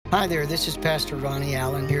Hi there, this is Pastor Ronnie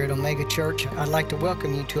Allen here at Omega Church. I'd like to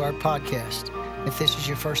welcome you to our podcast. If this is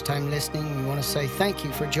your first time listening, we want to say thank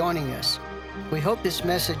you for joining us. We hope this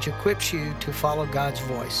message equips you to follow God's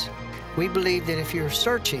voice. We believe that if you're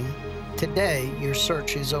searching, today your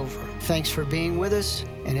search is over. Thanks for being with us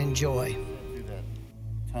and enjoy. Through that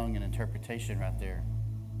tongue and interpretation right there.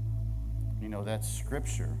 You know, that's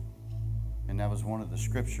scripture. And that was one of the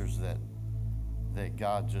scriptures that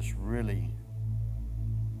God just really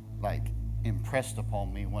impressed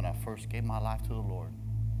upon me when I first gave my life to the Lord,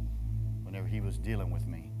 whenever he was dealing with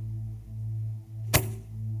me.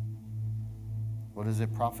 What does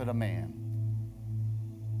it profit a man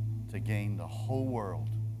to gain the whole world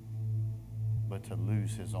but to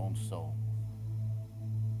lose his own soul?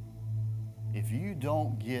 If you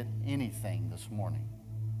don't get anything this morning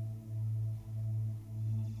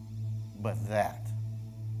but that,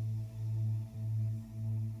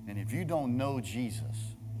 and if you don't know Jesus,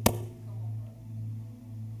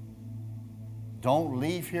 don't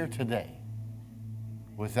leave here today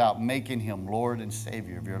without making him Lord and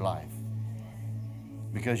Savior of your life.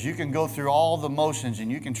 Because you can go through all the motions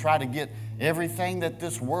and you can try to get everything that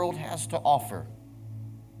this world has to offer.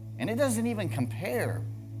 And it doesn't even compare.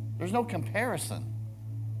 There's no comparison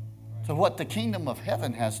to what the kingdom of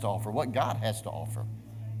heaven has to offer, what God has to offer.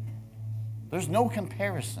 There's no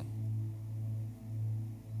comparison.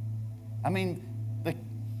 I mean,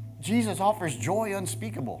 Jesus offers joy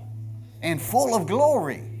unspeakable and full of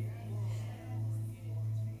glory.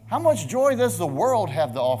 How much joy does the world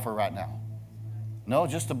have to offer right now? No,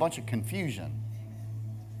 just a bunch of confusion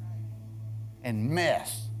and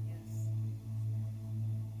mess.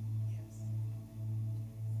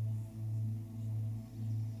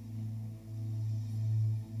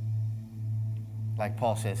 Like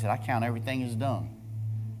Paul said, I count everything as done.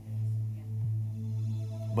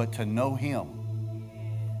 But to know him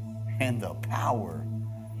and the power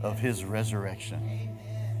of his resurrection.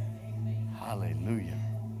 Hallelujah.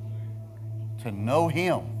 To know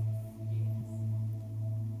him.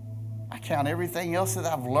 I count everything else that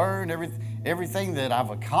I've learned, everything that I've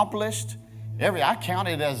accomplished, I count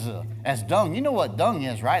it as dung. You know what dung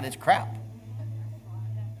is, right? It's crap.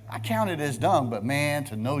 I count it as dung, but man,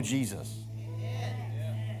 to know Jesus,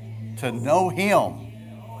 to know him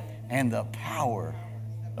and the power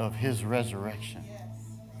of his resurrection.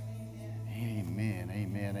 Amen,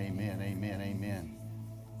 amen, amen, amen, amen.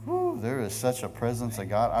 Whew, there is such a presence of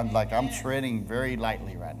God. I'm treading very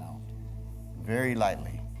lightly right now. Very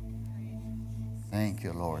lightly. Thank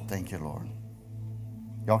you, Lord. Thank you, Lord.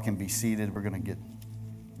 Y'all can be seated. We're gonna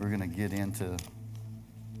get into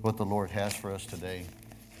what the Lord has for us today.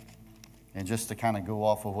 And just to kind of go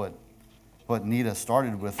off of what Nita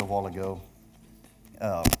started with a while ago.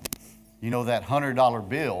 You know that $100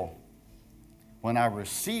 bill, when I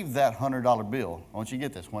received that $100 bill, I want you to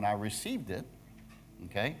get this, when I received it,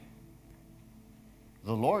 okay,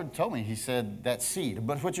 the Lord told me, he said, that seed,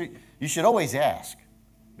 but what you should always ask,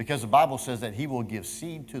 because the Bible says that he will give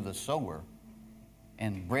seed to the sower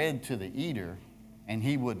and bread to the eater, and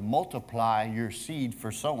he would multiply your seed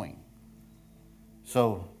for sowing.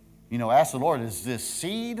 So, ask the Lord, is this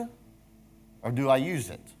seed or do I use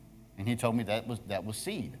it? And he told me that was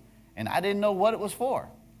seed. And I didn't know what it was for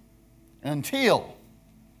until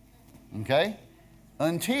I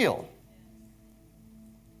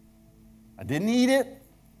didn't eat it.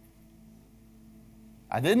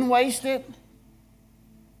 I didn't waste it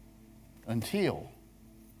and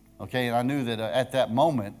I knew that at that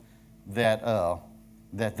moment that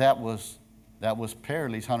was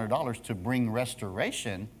Paraly's $100 to bring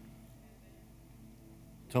restoration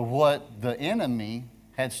to what the enemy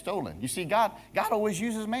had stolen. You see, God always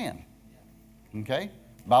uses man. Okay?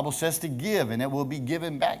 The Bible says to give, and it will be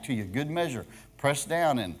given back to you. Good measure, pressed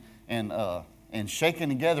down and shaken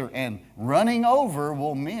together, and running over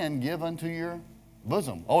will men give unto your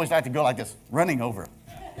bosom. Always like to go like this, running over.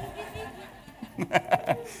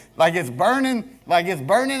 like it's burning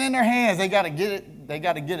in their hands. They got to get it. They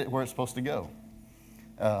got to get it where it's supposed to go.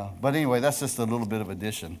 But anyway, that's just a little bit of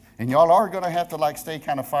addition. And y'all are going to have to stay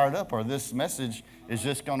kind of fired up, or this message is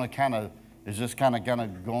just going to kind of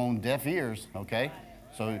go on deaf ears. Okay.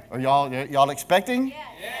 So are y'all expecting?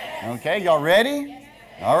 Yes. Okay. Y'all ready? Yes.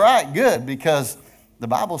 All right. Good. Because the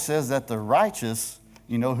Bible says that the righteous,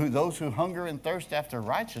 those who hunger and thirst after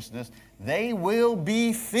righteousness, they will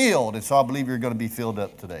be filled. And so I believe you're going to be filled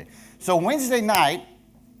up today. So Wednesday night,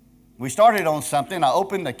 we started on something. I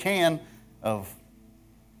opened a can of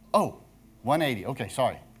 180. Okay,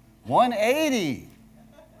 sorry. 180.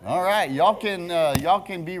 All right, y'all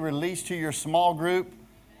can be released to your small group.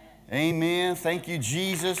 Amen. Thank you,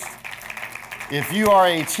 Jesus. If you are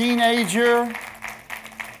a teenager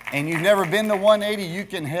and you've never been to 180, you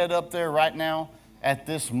can head up there right now at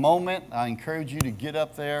this moment. I encourage you to get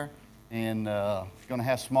up there, and we're going to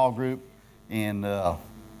have small group, and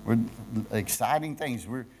we're exciting things.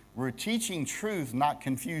 We're teaching truth, not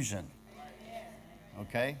confusion.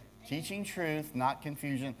 Okay? Teaching truth, not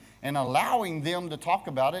confusion, and allowing them to talk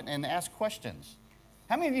about it and ask questions.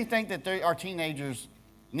 How many of you think that our teenagers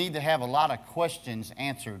need to have a lot of questions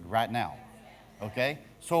answered right now? Okay?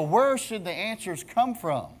 So where should the answers come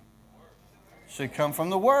from? Should come from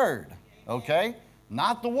the Word. Okay?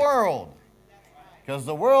 Not the world. Because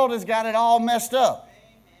the world has got it all messed up.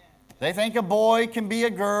 They think a boy can be a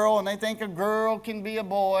girl, and they think a girl can be a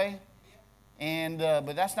boy.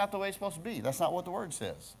 But that's not the way it's supposed to be. That's not what the Word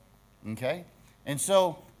says. Okay? And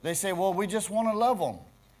so they say, well, we just want to love them.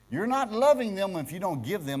 You're not loving them if you don't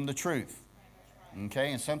give them the truth.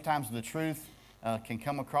 Okay? And sometimes the truth can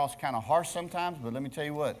come across kind of harsh sometimes, but let me tell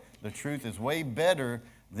you what, the truth is way better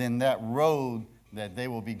than that road that they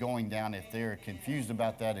will be going down if they're confused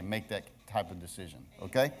about that and make that type of decision.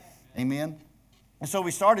 Okay? Amen? And so we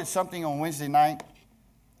started something on Wednesday night.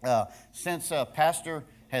 Since Pastor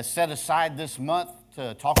has set aside this month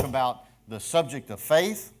to talk about the subject of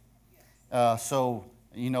faith. So,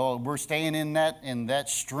 we're staying in that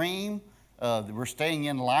stream. We're staying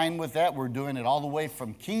in line with that. We're doing it all the way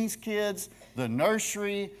from King's Kids, the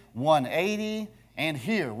nursery, 180, and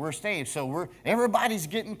here we're staying. So everybody's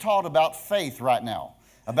getting taught about faith right now,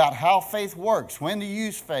 about how faith works, when to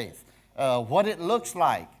use faith, what it looks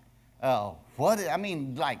like. What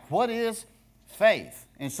is faith?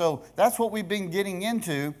 And so that's what we've been getting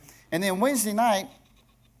into. And then Wednesday night,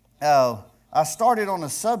 I started on a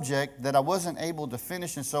subject that I wasn't able to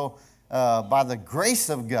finish. And so by the grace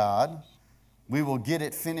of God, we will get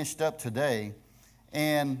it finished up today.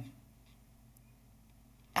 And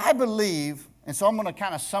I believe, and so I'm going to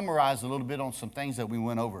kind of summarize a little bit on some things that we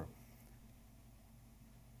went over.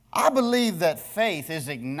 I believe that faith is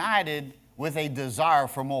ignited with a desire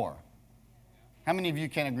for more. How many of you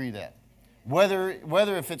can agree that? Whether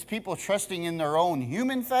if it's people trusting in their own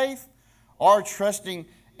human faith or trusting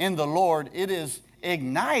in the Lord, it is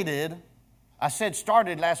ignited. I said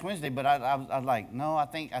started last Wednesday, but I was like, no, I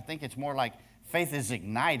think it's more like faith is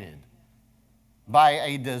ignited by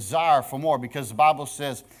a desire for more, because the Bible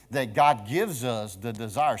says that God gives us the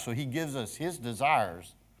desire. So He gives us His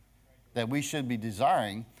desires that we should be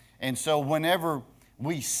desiring. And so whenever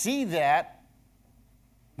we see that,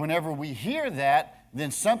 whenever we hear that,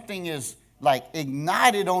 then something is like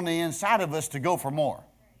ignited on the inside of us to go for more.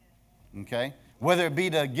 Okay? Whether it be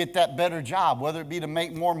to get that better job, whether it be to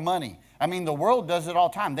make more money. I mean, the world does it all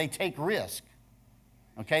the time. They take risk.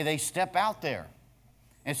 Okay? They step out there.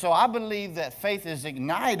 And so I believe that faith is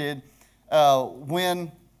ignited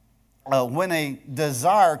when a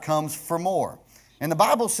desire comes for more. And the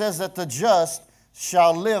Bible says that the just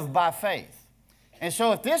shall live by faith. And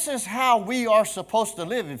so if this is how we are supposed to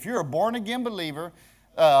live, if you're a born-again believer,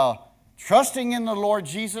 trusting in the Lord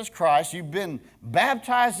Jesus Christ, you've been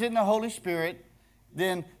baptized in the Holy Spirit,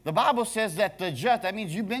 then the Bible says that the just, that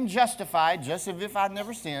means you've been justified, just as if I'd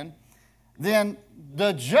never sinned, then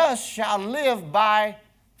the just shall live by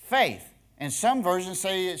faith. And some versions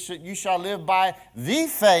say you shall live by the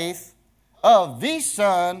faith of the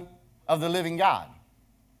Son of the living God.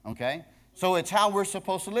 Okay? So it's how we're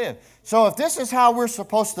supposed to live. So if this is how we're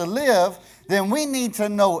supposed to live, then we need to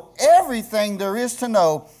know everything there is to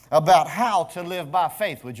know about how to live by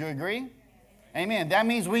faith. Would you agree? Amen. That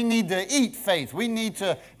means we need to eat faith. We need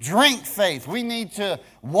to drink faith. We need to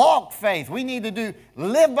walk faith. We need to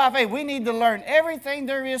live by faith. We need to learn everything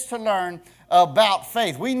there is to learn about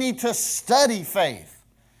faith. We need to study faith.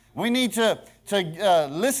 We need to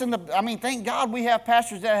listen to, thank God we have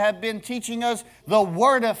pastors that have been teaching us the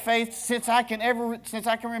word of faith since I can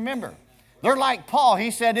remember. They're like Paul.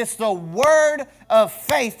 He said it's the word of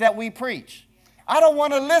faith that we preach. I don't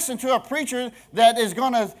want to listen to a preacher that is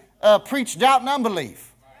going to preach doubt and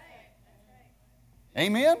unbelief.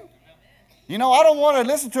 Amen? I don't want to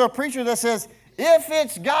listen to a preacher that says, if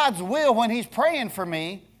it's God's will when he's praying for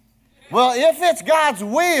me, well, if it's God's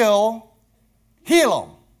will, heal them.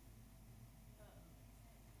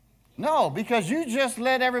 No, because you just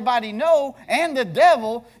let everybody know, and the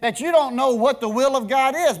devil, that you don't know what the will of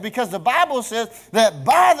God is, because the Bible says that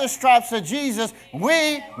by the stripes of Jesus,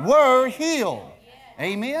 we were healed.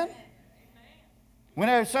 Amen?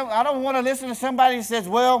 I don't want to listen to somebody who says,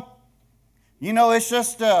 well, it's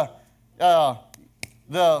just the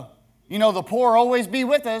poor always be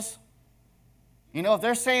with us. If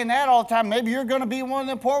they're saying that all the time, maybe you're going to be one of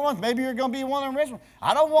the poor ones. Maybe you're going to be one of the rich ones.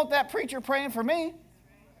 I don't want that preacher praying for me.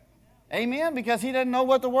 Amen? Because he doesn't know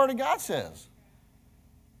what the Word of God says.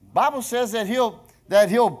 The Bible says that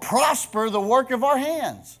he'll prosper the work of our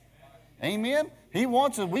hands. Amen? He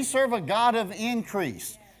wants us. We serve a God of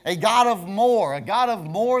increase, a God of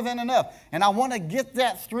more than enough. And I want to get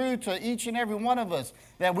that through to each and every one of us,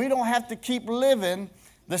 that we don't have to keep living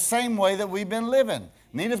the same way that we've been living.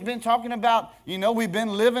 Nita's been talking about, we've been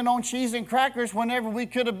living on cheese and crackers whenever we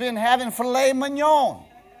could have been having filet mignon.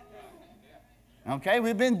 Okay,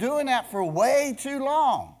 we've been doing that for way too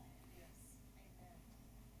long.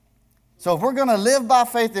 So if we're going to live by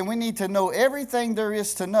faith, then we need to know everything there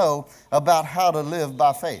is to know about how to live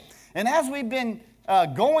by faith. And as we've been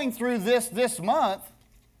going through this month,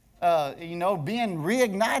 being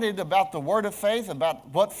reignited about the word of faith, about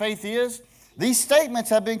what faith is, these statements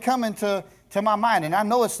have been coming to my mind, and I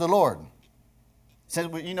know it's the Lord. Since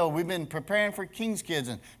we've been preparing for King's Kids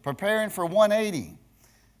and preparing for 180.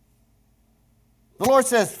 The Lord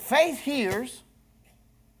says, faith hears,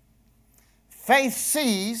 faith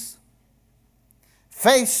sees,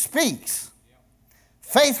 faith speaks,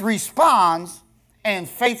 faith responds, and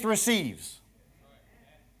faith receives.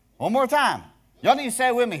 One more time. Y'all need to say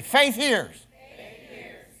it with me. Faith hears,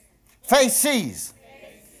 faith sees,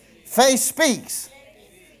 faith speaks,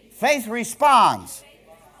 faith responds,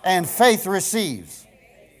 and faith receives.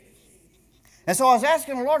 And so I was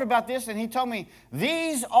asking the Lord about this, and He told me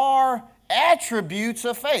these are attributes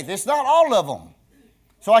of faith. It's not all of them.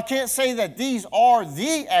 So I can't say that these are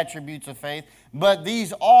the attributes of faith, but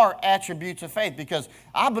these are attributes of faith, because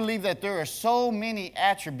I believe that there are so many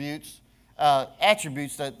attributes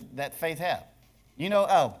that faith has.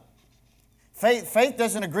 Faith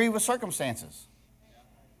doesn't agree with circumstances.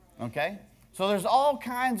 Okay? So there's all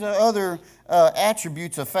kinds of other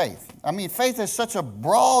attributes of faith. I mean, faith is such a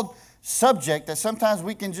broad subject that sometimes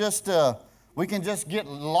we can just get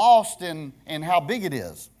lost in how big it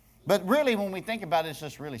is. But really, when we think about it, it's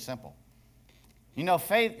just really simple.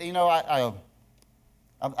 Faith.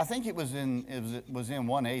 I think it was in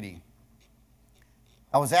 180.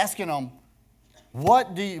 I was asking them,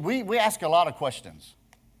 we ask a lot of questions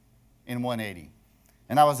in 180,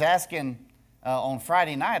 and I was asking on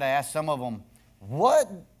Friday night. I asked some of them,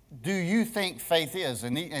 what do you think faith is?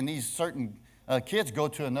 And these certain kids go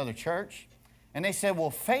to another church, and they said,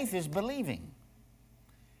 well, faith is believing.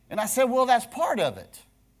 And I said, well, that's part of it.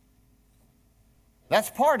 That's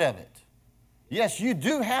part of it. Yes, you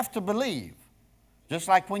do have to believe. Just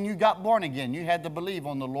like when you got born again, you had to believe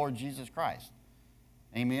on the Lord Jesus Christ.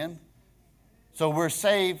 Amen? So we're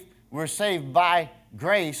saved by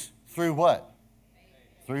grace through what?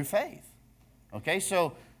 Through faith. Okay,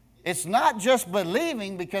 so it's not just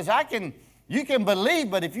believing, because you can believe,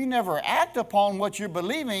 but if you never act upon what you're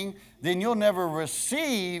believing, then you'll never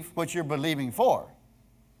receive what you're believing for.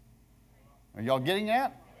 Are y'all getting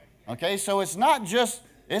that? Okay, so it's not just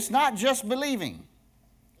believing.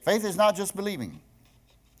 Faith is not just believing.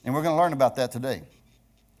 And we're going to learn about that today.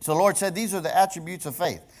 So the Lord said these are the attributes of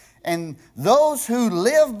faith. And those who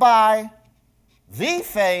live by the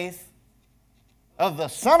faith of the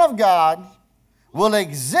Son of God will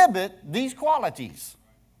exhibit these qualities.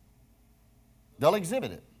 They'll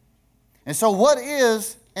exhibit it. And so what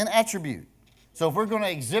is an attribute? So if we're going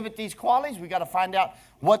to exhibit these qualities, we've got to find out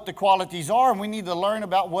what the qualities are, and we need to learn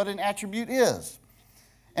about what an attribute is.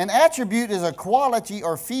 An attribute is a quality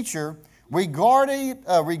or feature regarded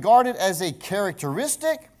as a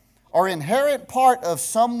characteristic or inherent part of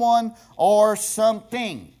someone or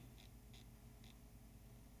something.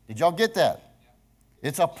 Did y'all get that?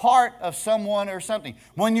 It's a part of someone or something.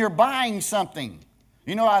 When you're buying something,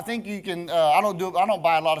 I think you can. I don't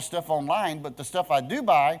buy a lot of stuff online, but the stuff I do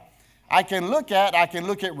buy, I can look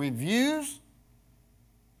at reviews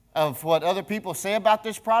of what other people say about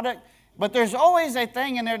this product. But there's always a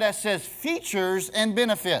thing in there that says features and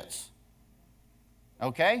benefits.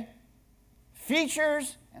 Okay?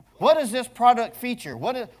 Features. What does this product feature?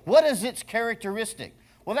 What is its characteristic?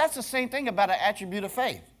 Well, that's the same thing about an attribute of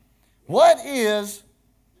faith. What is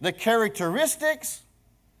the characteristics,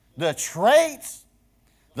 the traits,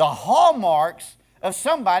 the hallmarks of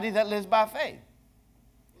somebody that lives by faith?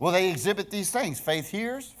 Well, they exhibit these things. Faith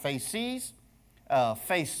hears, faith sees,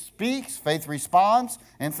 faith speaks, faith responds,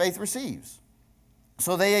 and faith receives.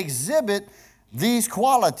 So they exhibit these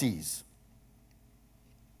qualities.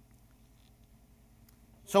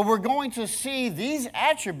 So we're going to see these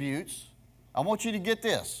attributes. I want you to get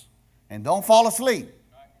this. And don't fall asleep.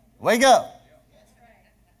 Wake up.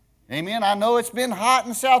 Amen. I know it's been hot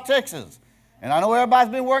in South Texas. And I know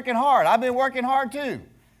everybody's been working hard. I've been working hard too.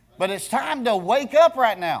 But it's time to wake up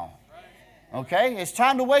right now. Okay? It's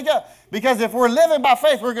time to wake up. Because if we're living by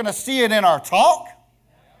faith, we're going to see it in our talk.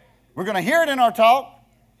 We're going to hear it in our talk.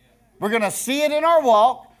 We're going to see it in our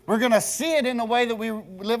walk. We're going to see it in the way that we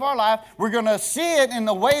live our life. We're going to see it in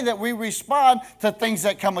the way that we respond to things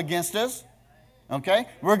that come against us. Okay?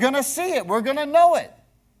 We're going to see it. We're going to know it.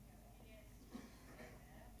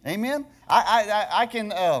 Amen? I can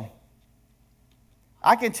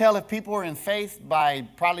tell if people are in faith by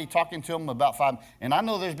probably talking to them about 5. And I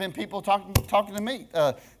know there's been people talking to me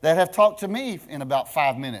that have talked to me in about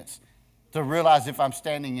 5 minutes to realize if I'm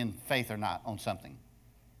standing in faith or not on something.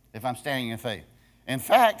 If I'm standing in faith. In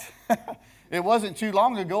fact, it wasn't too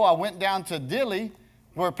long ago I went down to Dilley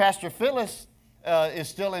where Pastor Phyllis is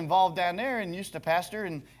still involved down there and used to pastor.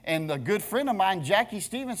 And a good friend of mine, Jackie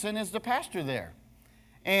Stevenson, is the pastor there.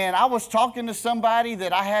 And I was talking to somebody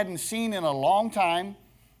that I hadn't seen in a long time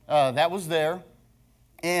that was there.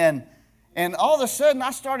 And all of a sudden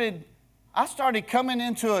I started coming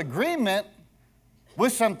into agreement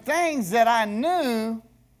with some things that I knew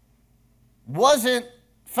wasn't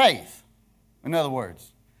faith. In other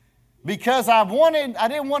words, because I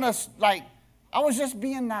didn't want to, I was just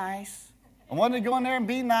being nice. I wanted to go in there and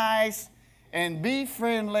be nice and be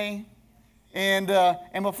friendly. And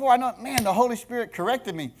before I know it, man, the Holy Spirit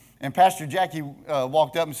corrected me. And Pastor Jackie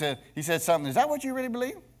walked up and said something. Is that what you really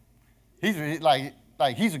believe? He's like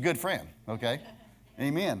he's a good friend, okay?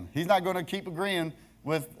 Amen. He's not going to keep agreeing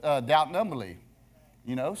with doubt and unbelief,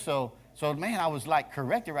 you know. So man, I was like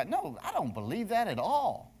corrected, right? No, I don't believe that at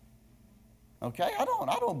all. Okay, I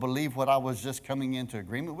don't believe what I was just coming into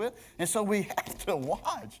agreement with. And so we have to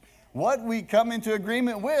watch what we come into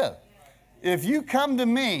agreement with. If you come to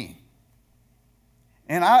me,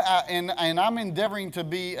 and I'm endeavoring to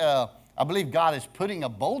be, I believe God is putting a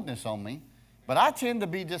boldness on me, but I tend to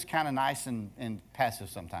be just kind of nice and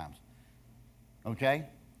passive sometimes. Okay?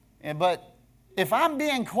 But if I'm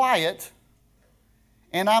being quiet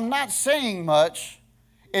and I'm not saying much,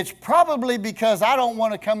 it's probably because I don't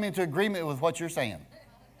want to come into agreement with what you're saying.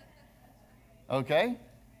 Okay?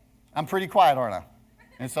 I'm pretty quiet, aren't I?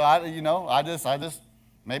 And so I just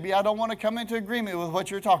maybe I don't want to come into agreement with what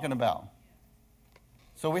you're talking about.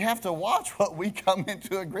 So we have to watch what we come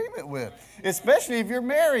into agreement with, especially if you're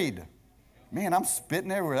married. Man, I'm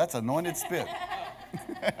spitting everywhere. That's anointed spit.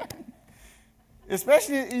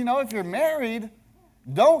 Especially, if you're married,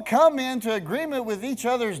 don't come into agreement with each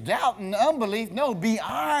other's doubt and unbelief. No, be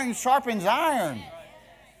iron sharpens iron.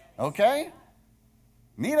 Okay?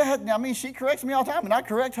 Nita, she corrects me all the time, and I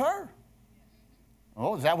correct her.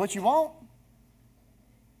 Oh, is that what you want?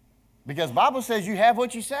 Because Bible says you have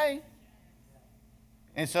what you say.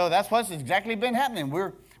 And so that's what's exactly been happening.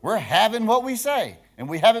 We're having what we say, and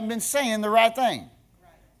we haven't been saying the right thing.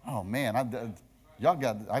 Oh, man, I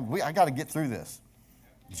got to get through this.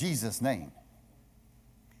 In Jesus' name.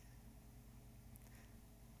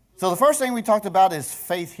 So the first thing we talked about is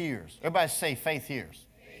faith hears. Everybody say faith hears.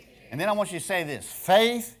 And then I want you to say this.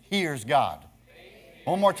 Faith hears God.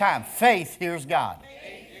 One more time. Faith hears God.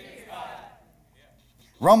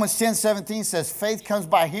 Romans 10:17 says faith comes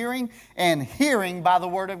by hearing and hearing by the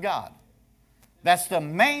word of God. That's the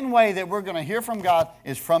main way that we're going to hear from God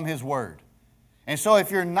is from His word. And so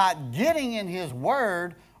if you're not getting in His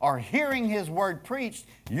word or hearing His word preached,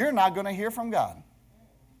 you're not going to hear from God.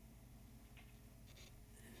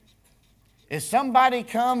 If somebody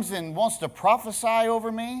comes and wants to prophesy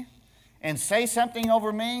over me and say something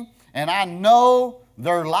over me, and I know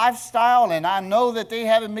their lifestyle and I know that they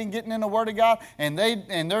haven't been getting in the Word of God and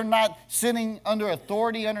they're not sitting under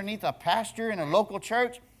authority underneath a pastor in a local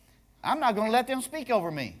church, I'm not going to let them speak over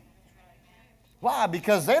me. Why?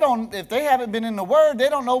 Because if they haven't been in the Word, they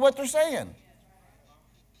don't know what they're saying.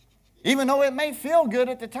 Even though it may feel good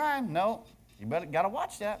at the time, no, you got to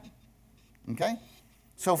watch that. Okay?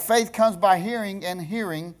 So faith comes by hearing, and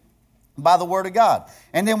hearing by the Word of God.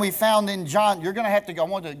 And then we found in John, you're going to have to go,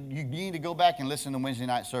 you need to go back and listen to Wednesday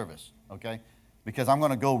night service, okay? Because I'm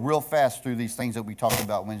going to go real fast through these things that we talked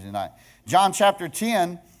about Wednesday night. John chapter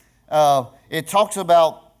 10, it talks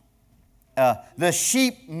about the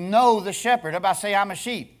sheep know the shepherd. Everybody say, I'm a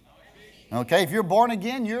sheep. Okay, if you're born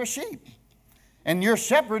again, you're a sheep. And your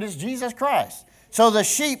shepherd is Jesus Christ. So the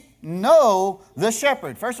sheep know the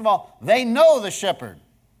shepherd. First of all, they know the shepherd.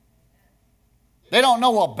 They don't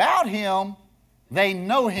know about Him, they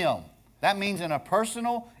know Him. That means in a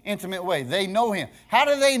personal, intimate way. They know Him. How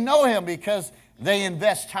do they know Him? Because they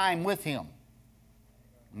invest time with Him.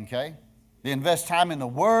 Okay? They invest time in the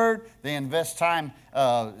Word. They invest time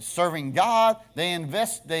serving God. They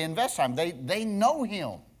invest time. They know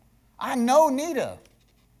Him. I know Nita.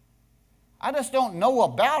 I just don't know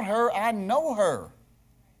about her. I know her.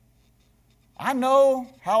 I know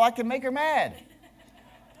how I can make her mad.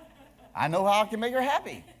 I know how I can make her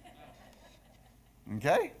happy.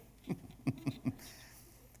 Okay?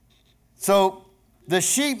 So the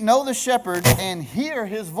sheep know the shepherd and hear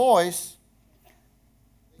his voice.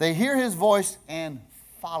 They hear his voice and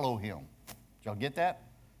follow him. Did y'all get that?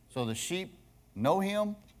 So the sheep know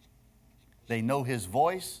him, they know his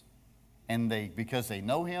voice, and because they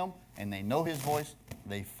know him and they know his voice,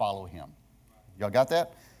 they follow him. Y'all got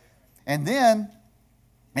that? And then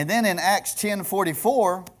in Acts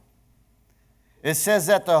 10:44, it says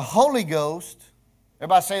that the Holy Ghost,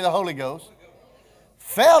 everybody say the Holy Ghost,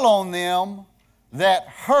 fell on them that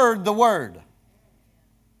heard the word.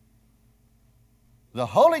 The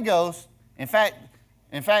Holy Ghost, in fact,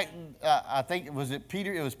 I think it was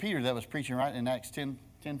Peter that was preaching, right, in Acts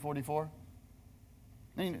 10:44?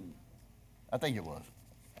 I think it was.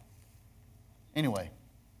 Anyway,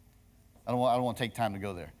 I don't want to take time to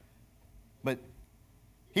go there. But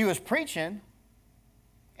he was preaching,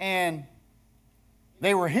 and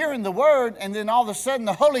they were hearing the word, and then all of a sudden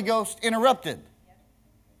the Holy Ghost interrupted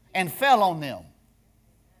and fell on them.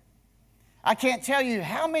 I can't tell you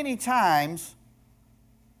how many times.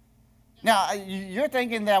 Now, you're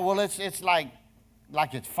thinking that, well, it's like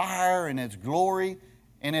it's fire and it's glory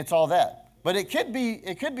and it's all that. But it could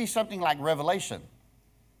be something like revelation.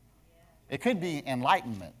 It could be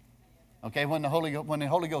enlightenment. Okay, when the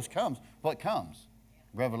Holy Ghost comes, what comes?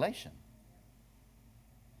 Revelation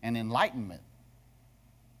and enlightenment.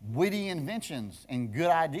 Witty inventions and good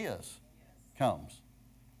ideas comes.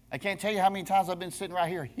 I can't tell you how many times I've been sitting right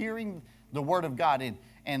here hearing the Word of God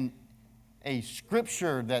and a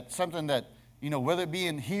scripture, that something that, whether it be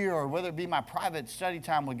in here or whether it be my private study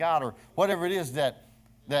time with God or whatever it is, that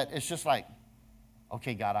it's just like,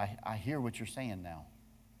 okay, God, I hear what you're saying now.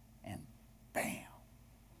 And bam,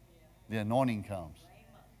 the anointing comes.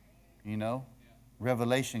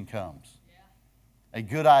 Revelation comes. A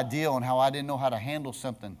good idea on how I didn't know how to handle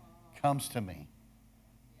something comes to me.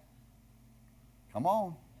 Come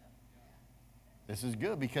on. This is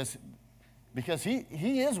good because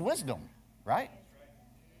he is wisdom, right?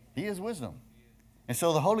 He is wisdom. And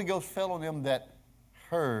so the Holy Ghost fell on them that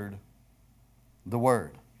heard the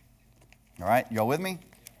word. All right, y'all with me?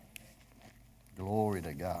 Glory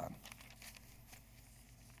to God.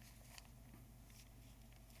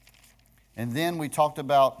 And then we talked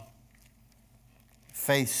about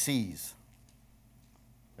faith sees.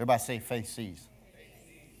 Everybody say faith sees.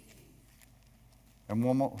 And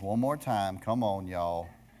one more time, come on, y'all.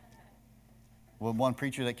 Well, one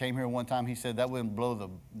preacher that came here one time, he said that wouldn't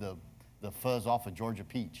blow the fuzz off a Georgia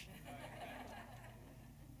peach.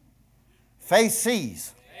 Faith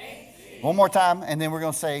sees. One more time, and then we're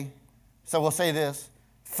going to say, so we'll say this.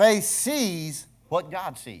 Faith sees what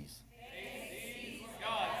God sees.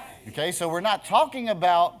 Okay, so we're not talking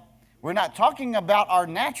about our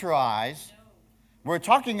natural eyes. We're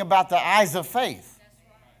talking about the eyes of faith.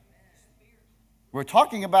 We're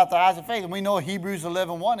talking about the eyes of faith. And we know Hebrews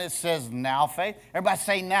 11:1, it says now faith. Everybody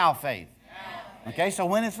say now faith. Now. Okay, so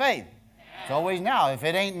when is faith? Now. It's always now. If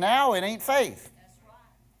it ain't now, it ain't faith. That's right.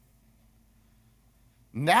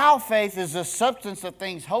 Now faith is the substance of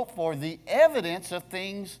things hoped for, the evidence of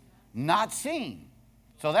things not seen.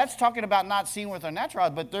 So that's talking about not seeing with our natural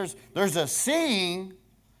eyes, but there's a seeing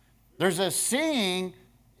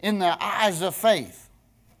in the eyes of faith.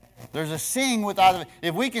 There's a seeing with eyes of faith.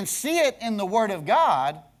 If we can see it in the Word of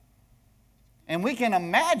God, and we can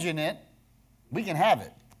imagine it, we can have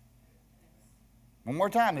it. One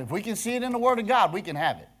more time. If we can see it in the Word of God, we can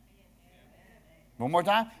have it. One more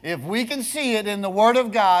time. If we can see it in the Word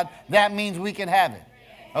of God, that means we can have it.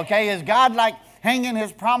 Okay, is God like hanging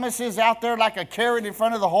His promises out there like a carrot in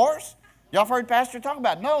front of the horse? Y'all heard Pastor talk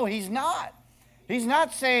about it. No, He's not. He's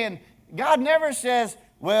not saying, God never says,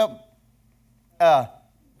 well,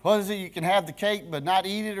 what is it, you can have the cake but not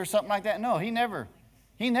eat it or something like that? No, He never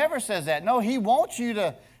says that. No, He wants you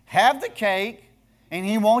to have the cake and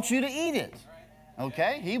He wants you to eat it.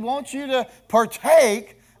 Okay? He wants you to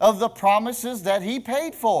partake of the promises that He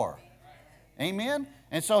paid for. Amen?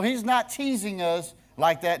 And so He's not teasing us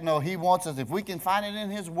like that. No, He wants us, if we can find it in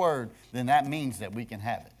His Word, then that means that we can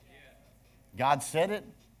have it. God said it,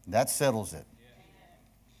 that settles it.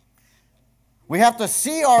 We have to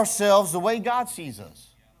see ourselves the way God sees us.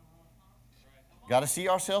 Got to see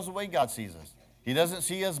ourselves the way God sees us. He doesn't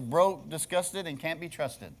see us broke, disgusted, and can't be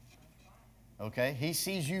trusted. Okay? He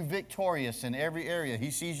sees you victorious in every area.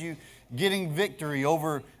 He sees you getting victory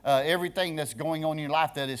over everything that's going on in your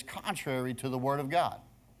life that is contrary to the Word of God.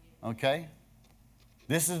 Okay?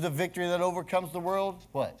 This is the victory that overcomes the world.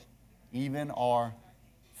 What? Even our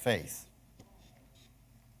faith.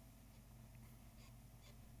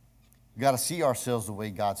 We've got to see ourselves the way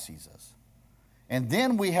God sees us. And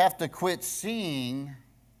then we have to quit seeing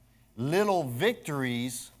little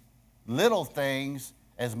victories, little things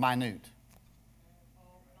as minute.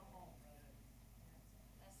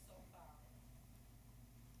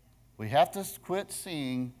 We have to quit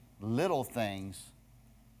seeing little things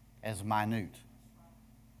as minute.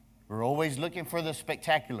 We're always looking for the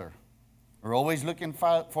spectacular. We're always looking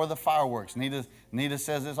for the fireworks. Nita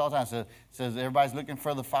says this all the time. Says everybody's looking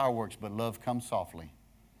for the fireworks, but love comes softly.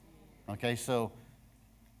 Okay, so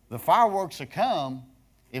the fireworks will come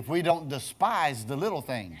if we don't despise the little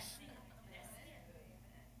things.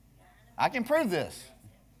 I can prove this.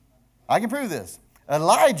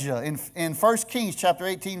 Elijah in 1 Kings chapter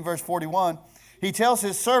 18, verse 41, he tells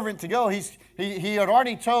his servant to go. He had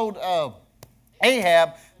already told Ahab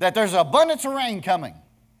that there's abundance of rain coming.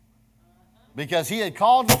 Because he had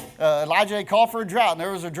called, Elijah had called for a drought, and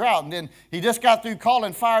there was a drought. And then he just got through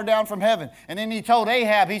calling fire down from heaven. And then he told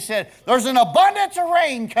Ahab, he said, there's an abundance of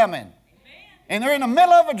rain coming. Amen. And they're in the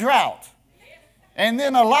middle of a drought. And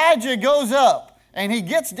then Elijah goes up, and he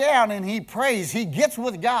gets down, and he prays. He gets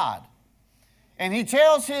with God. And he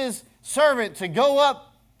tells his servant to go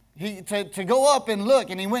up, to go up and look.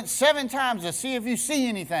 And he went 7 times to see if you see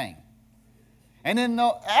anything. And then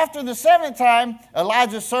after the 7th time,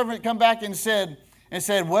 Elijah's servant come back and said,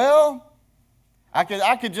 well, I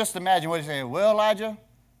could just imagine what he's saying. Well, Elijah,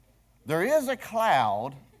 there is a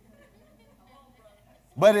cloud,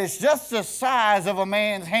 but it's just the size of a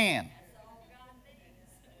man's hand.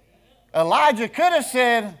 Elijah could have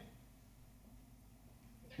said,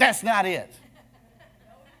 that's not it.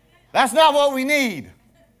 That's not what we need.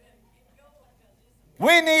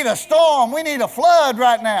 We need a storm. We need a flood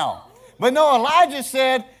right now. But no, Elijah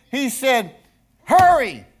said,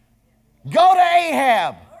 hurry, go to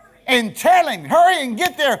Ahab and tell him, hurry and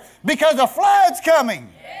get there because the flood's coming.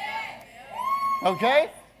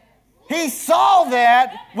 Okay? He saw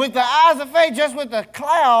that with the eyes of faith, just with the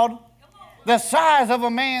cloud, the size of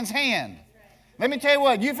a man's hand. Let me tell you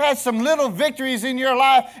what, you've had some little victories in your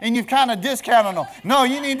life and you've kind of discounted them. No,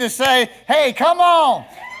 you need to say, hey, come on,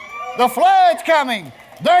 the flood's coming.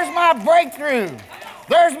 There's my breakthrough.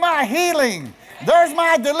 There's my healing. There's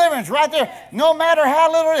my deliverance right there. No matter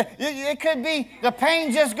how little it could be, the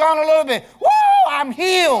pain just gone a little bit. Woo! I'm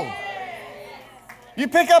healed. You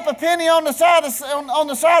pick up a penny on the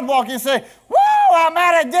sidewalk and say, woo! I'm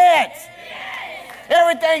out of debt.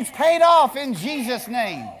 Everything's paid off in Jesus'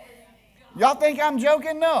 name. Y'all think I'm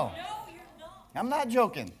joking? No. I'm not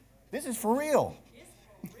joking. This is for real.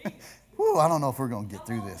 Woo! I don't know if we're going to get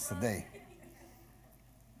through this today.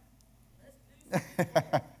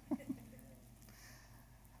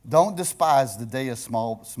 Don't despise the day of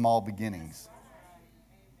small beginnings.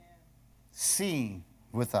 See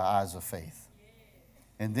with the eyes of faith.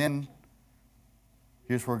 And then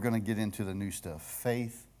here's where we're going to get into the new stuff.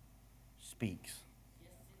 Faith speaks.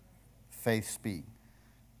 Faith speaks.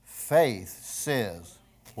 Faith says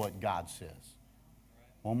what God says.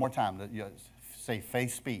 One more time. Say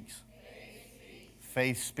faith speaks.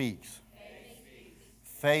 Faith speaks.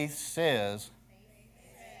 Faith says.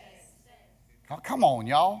 Oh, come on,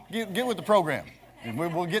 y'all. Get with the program.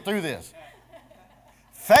 We'll get through this.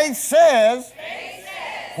 Faith says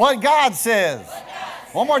what God says.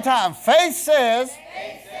 One more time. Faith says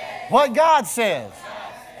what God says.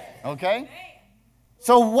 Okay?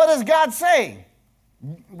 So what does God say?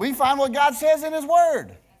 We find what God says in His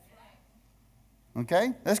Word.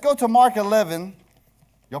 Okay? Let's go to Mark 11.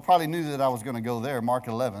 Y'all probably knew that I was going to go there. Mark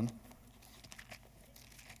 11.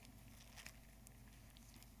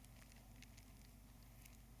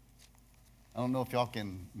 I don't know if y'all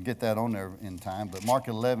can get that on there in time, but Mark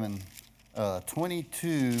 11,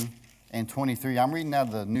 22 and 23. I'm reading out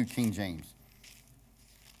of the New King James.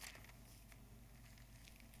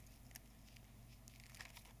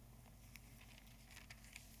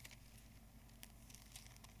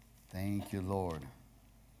 Thank you, Lord.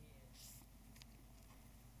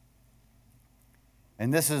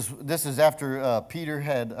 And this is after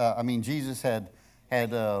Jesus had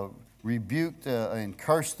rebuked and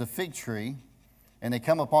cursed the fig tree, and they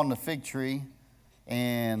come upon the fig tree,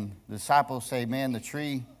 and the disciples say, "Man, the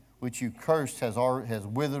tree which you cursed has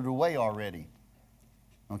withered away already."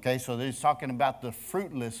 Okay, so they're talking about the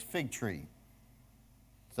fruitless fig tree.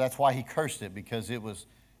 So that's why He cursed it, because it was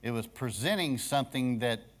presenting something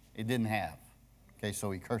that it didn't have. Okay,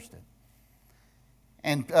 so He cursed it.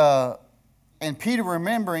 And Peter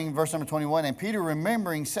remembering, verse number 21, and Peter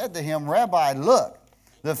remembering said to Him, "Rabbi, look,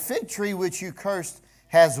 the fig tree which you cursed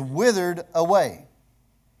has withered away."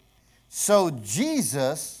 So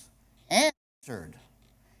Jesus answered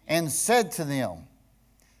and said to them,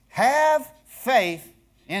 "Have faith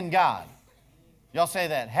in God." Y'all say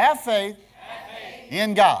that. Have faith,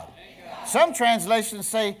 in God. Some translations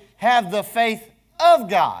say, have the faith of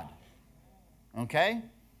God. Okay?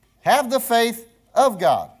 Have the faith of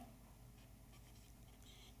God.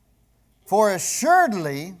 For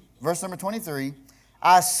assuredly, verse number 23,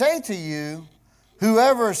 I say to you,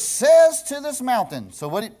 whoever says to this mountain. So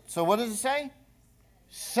what does it say?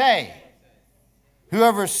 Say.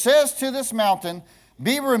 Whoever says to this mountain,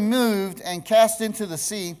 be removed and cast into the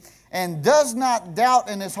sea, and does not doubt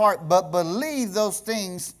in his heart, but believe those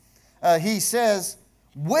things he says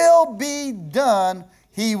will be done,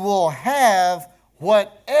 he will have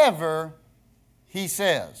whatever he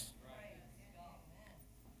says.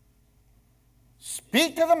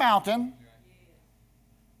 Speak to the mountain,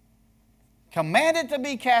 command it to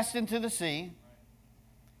be cast into the sea,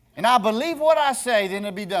 and I believe what I say, then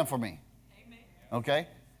it'll be done for me. Okay?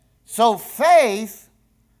 So faith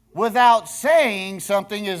without saying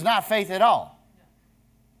something is not faith at all.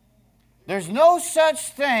 There's no such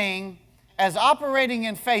thing as operating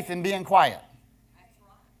in faith and being quiet.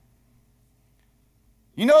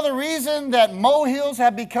 You know the reason that molehills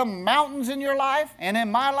have become mountains in your life and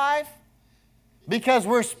in my life? Because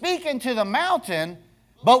we're speaking to the mountain,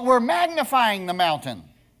 but we're magnifying the mountain.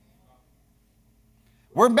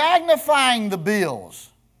 We're magnifying the bills.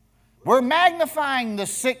 We're magnifying the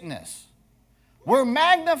sickness. We're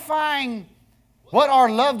magnifying what our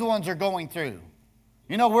loved ones are going through.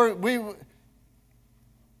 You know,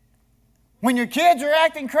 when your kids are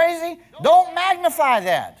acting crazy, don't magnify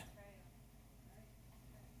that.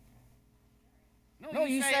 No,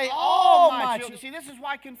 you say, all my children. See, this is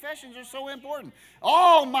why confessions are so important.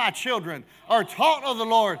 All my children are taught of the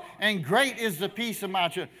Lord, and great is the peace of my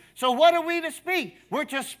children. So what are we to speak? We're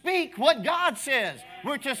to speak what God says.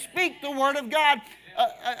 We're to speak the Word of God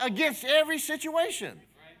against every situation.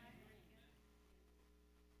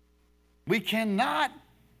 We cannot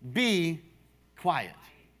be quiet.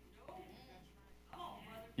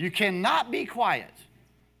 You cannot be quiet.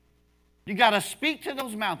 You got to speak to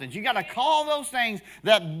those mountains. You got to call those things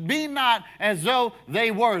that be not as though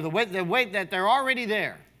they were, the way that they're already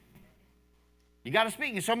there. You got to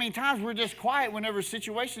speak. And so many times we're just quiet whenever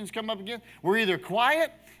situations come up again. We're either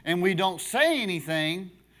quiet and we don't say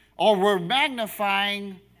anything, or we're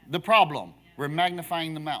magnifying the problem. We're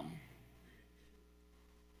magnifying the mountain.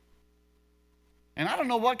 And I don't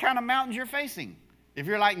know what kind of mountains you're facing. If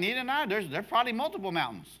you're like Nita and I, there's probably multiple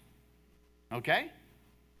mountains. Okay?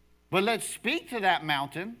 But let's speak to that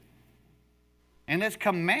mountain and let's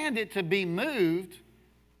command it to be moved.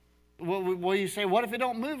 Well, you say, what if it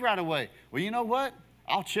don't move right away? Well, you know what?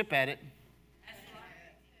 I'll chip at it.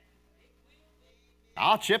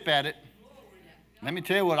 I'll chip at it. Let me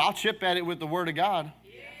tell you what, I'll chip at it with the Word of God.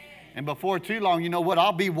 And before too long, you know what?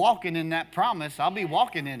 I'll be walking in that promise. I'll be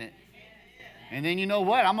walking in it. And then you know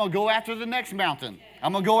what? I'm going to go after the next mountain.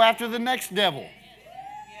 I'm going to go after the next devil.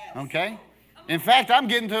 Okay? In fact,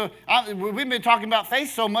 we've been talking about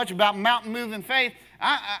faith so much, about mountain moving faith.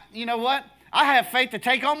 You know what? I have faith to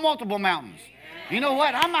take on multiple mountains. You know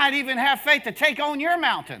what? I might even have faith to take on your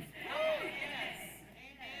mountain.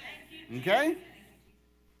 Okay?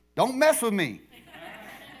 Don't mess with me.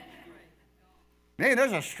 Man,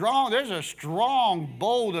 there's a strong,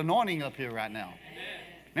 bold anointing up here right now.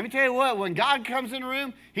 Let me tell you what, when God comes in the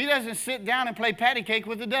room, He doesn't sit down and play patty cake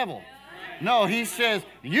with the devil. No, He says,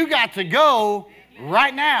 you got to go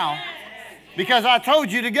right now because I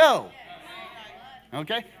told you to go.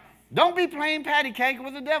 Okay? Don't be playing patty cake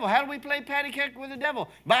with the devil. How do we play patty cake with the devil?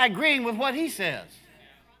 By agreeing with what he says.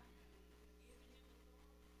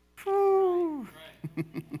 Whew.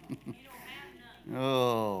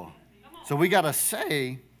 Oh. So we got to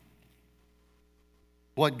say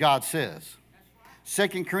what God says.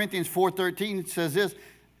 2 Corinthians 4:13 says this,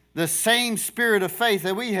 the same spirit of faith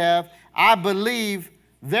that we have, I believe,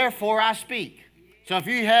 therefore I speak. So if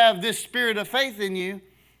you have this spirit of faith in you,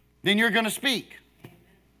 then you're going to speak.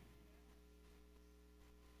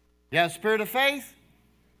 You have a spirit of faith,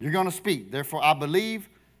 you're going to speak. Therefore I believe.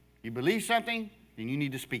 You believe something, then you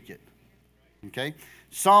need to speak it. Okay?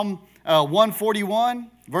 Psalm 141,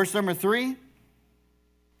 verse number 3,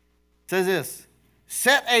 says this,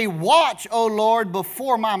 set a watch, O Lord,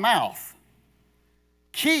 before my mouth.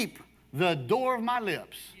 Keep the door of my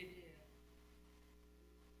lips.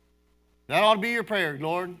 That ought to be your prayer,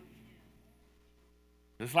 Lord.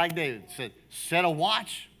 Just like David said, set a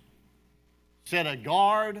watch, set a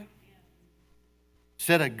guard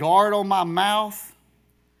on my mouth,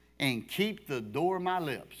 and keep the door of my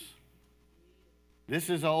lips. This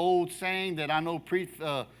is an old saying that I know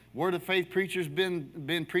Word of Faith preachers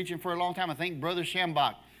been preaching for a long time. I think Brother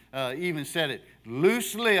Schambach even said it.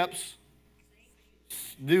 Loose lips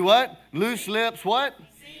Do what? Loose lips what?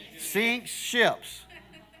 Sinks ships.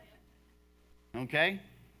 Okay?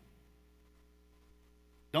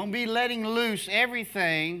 Don't be letting loose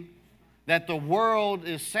everything that the world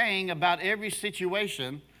is saying about every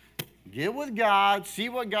situation. Get with God, see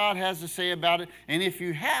what God has to say about it, and if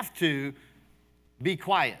you have to, be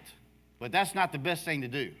quiet. But that's not the best thing to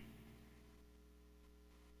do.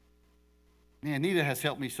 Man, Nita has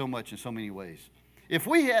helped me so much in so many ways. If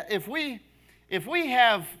we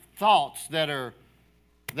have thoughts that are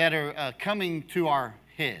coming to our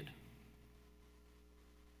head,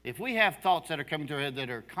 if we have thoughts that are coming to our head that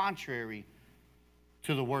are contrary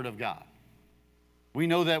to the Word of God, we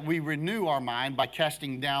know that we renew our mind by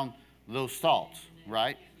casting down those thoughts,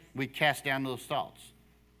 right? We cast down those thoughts.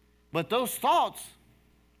 But those thoughts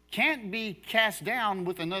can't be cast down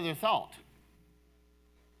with another thought.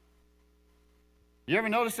 You ever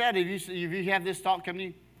notice that? If you have this thought come to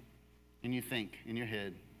you, and you think in your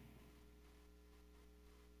head,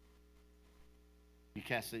 you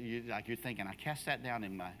cast it, like you're thinking, I cast that down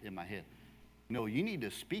in my head. No, you need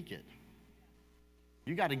to speak it.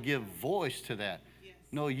 You got to give voice to that. Yes.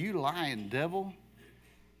 No, you lying devil.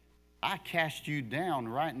 I cast you down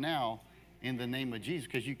right now in the name of Jesus,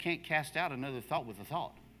 because you can't cast out another thought with a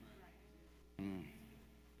thought.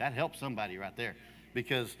 That helps somebody right there,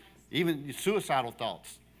 because even suicidal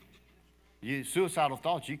thoughts. Suicidal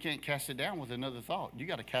thoughts, you can't cast it down with another thought. You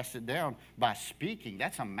got to cast it down by speaking.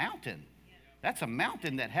 That's a mountain. That's a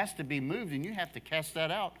mountain that has to be moved, and you have to cast that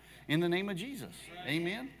out in the name of Jesus.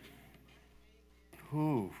 Amen?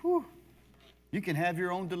 Whew. You can have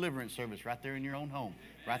your own deliverance service right there in your own home,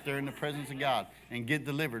 right there in the presence of God, and get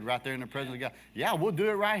delivered right there in the presence of God. Yeah, we'll do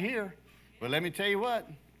it right here. But let me tell you what,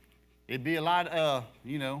 it'd be a lot, I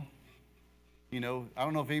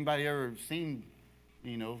don't know if anybody ever seen,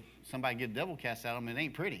 somebody get devil cast out of them. It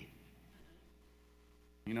ain't pretty.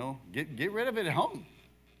 Get rid of it at home.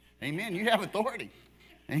 Amen. You have authority.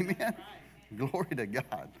 Amen. Glory to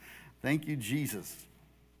God. Thank you, Jesus.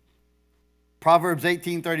 Proverbs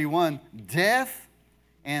 18:31, death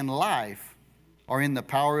and life are in the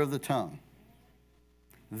power of the tongue.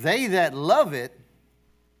 They that love it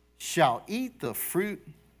shall eat the fruit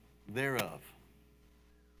thereof.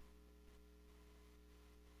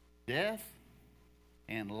 Death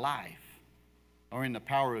and life are in the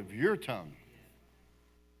power of your tongue,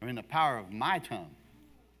 are in the power of my tongue.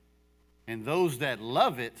 And those that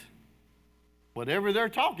love it, whatever they're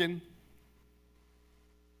talking,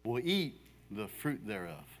 will eat the fruit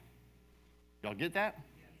thereof. Y'all get that?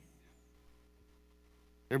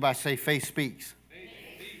 Everybody say, faith speaks.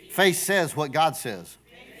 Faith says what God says.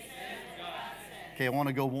 Okay, I want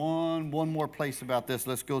to go one more place about this.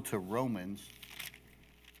 Let's go to Romans.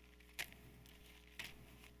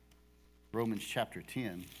 Romans chapter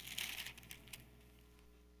 10.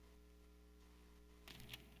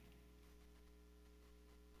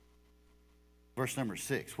 Verse number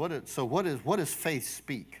 6. What does faith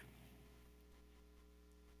speak?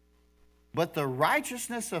 But the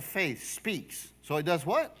righteousness of faith speaks. So it does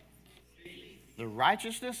what? The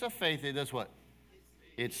righteousness of faith, it does what?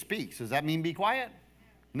 It speaks. Does that mean be quiet?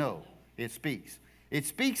 No, it speaks. It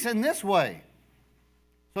speaks in this way.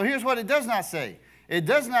 So here's what it does not say. It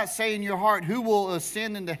does not say in your heart, who will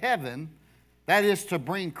ascend into heaven, that is to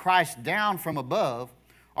bring Christ down from above,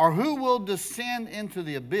 or who will descend into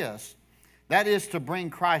the abyss, that is to bring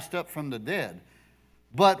Christ up from the dead.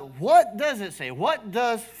 But what does it say? What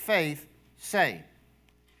does faith say?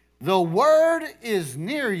 The word is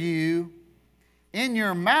near you, in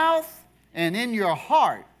your mouth and in your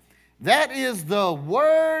heart. That is the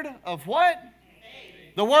word of what?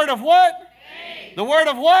 Faith. The word of what? Faith. The word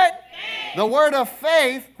of what? Faith. The word of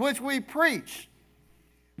faith which we preach.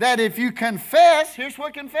 That if you confess, here's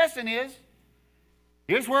what confessing is.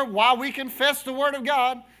 Here's why we confess the word of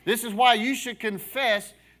God. This is why you should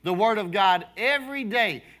confess the word of God every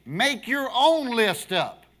day. Make your own list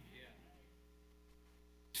up.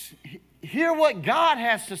 Hear what God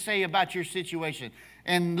has to say about your situation,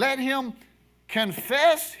 and let Him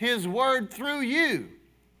confess His word through you.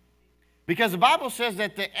 Because the Bible says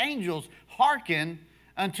that the angels hearken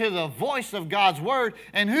unto the voice of God's word.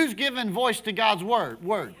 And who's given voice to God's word?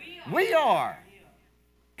 We are.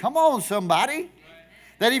 Come on, somebody.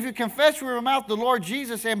 That if you confess with your mouth the Lord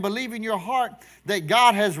Jesus and believe in your heart that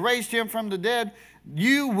God has raised Him from the dead,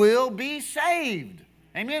 you will be saved.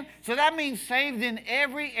 Amen? So that means saved in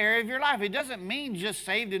every area of your life. It doesn't mean just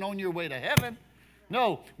saved and on your way to heaven.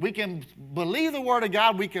 No, we can believe the Word of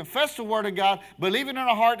God, we confess the Word of God, believe it in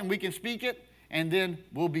our heart, and we can speak it, and then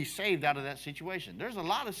we'll be saved out of that situation. There's a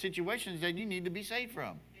lot of situations that you need to be saved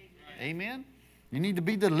from. Amen? You need to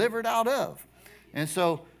be delivered out of. And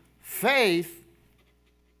so faith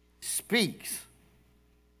speaks.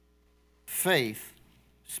 Faith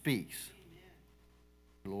speaks.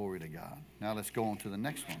 Glory to God. Now let's go on to the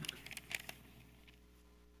next one.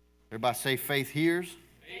 Everybody say faith hears.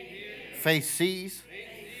 Faith sees.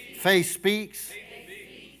 Faith speaks.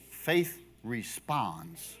 Faith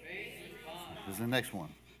responds. This is the next one.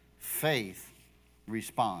 Faith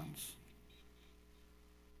responds.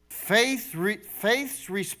 Faith's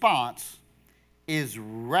response is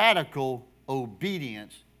radical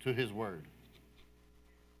obedience to His Word.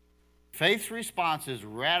 Faith's response is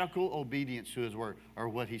radical obedience to His Word, or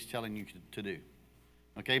what He's telling you to do.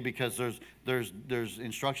 Okay, because there's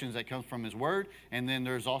instructions that come from His Word, and then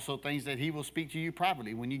there's also things that He will speak to you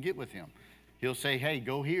privately when you get with Him. He'll say, hey,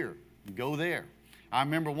 go here, go there. I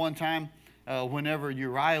remember one time whenever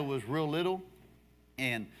Uriah was real little,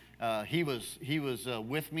 and he was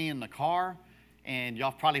with me in the car, and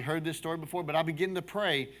y'all probably heard this story before, but I began to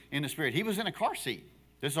pray in the Spirit. He was in a car seat.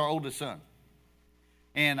 This is our oldest son.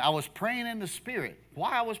 And I was praying in the Spirit.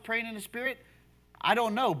 Why I was praying in the Spirit, I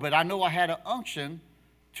don't know, but I know I had an unction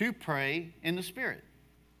to pray in the Spirit.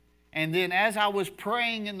 And then as I was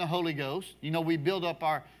praying in the Holy Ghost, you know, we build up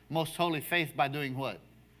our most holy faith by doing what?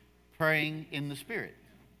 Praying in the Spirit.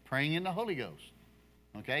 Praying in the Holy Ghost.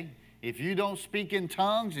 Okay? If you don't speak in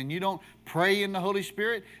tongues and you don't pray in the Holy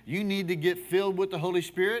Spirit, you need to get filled with the Holy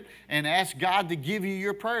Spirit and ask God to give you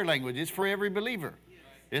your prayer language. It's for every believer.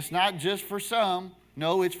 It's not just for some.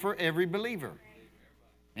 No, it's for every believer.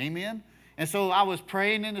 Amen? And so I was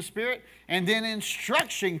praying in the Spirit, and then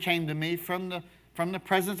instruction came to me from the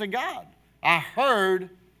presence of God. I heard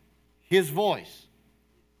His voice.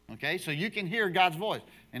 Okay, so you can hear God's voice.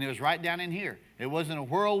 And it was right down in here. It wasn't a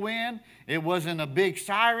whirlwind. It wasn't a big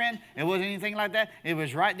siren. It wasn't anything like that. It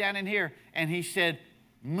was right down in here. And He said,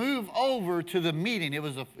 move over to the median. It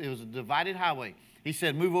was a divided highway. He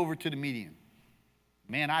said, move over to the median.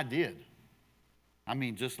 Man, I did. I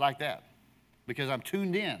mean, just like that. Because I'm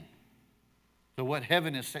tuned in to what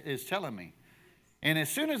heaven is telling me. And as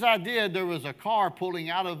soon as I did, there was a car pulling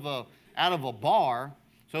out of a bar.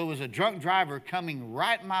 So it was a drunk driver coming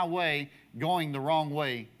right my way, going the wrong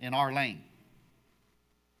way in our lane.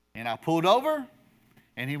 And I pulled over,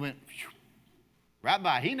 and he went right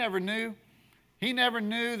by. He never knew. He never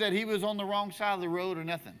knew that he was on the wrong side of the road or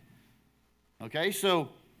nothing. Okay, so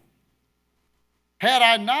had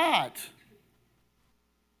I not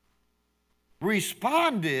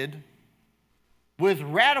responded with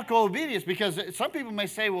radical obedience, because some people may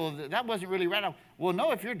say, well, that wasn't really radical. Well,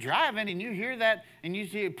 no, if you're driving and you hear that and you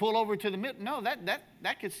see it pull over to the middle, no,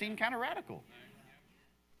 that could seem kind of radical.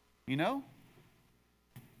 You know?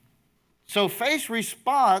 So faith's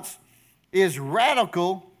response is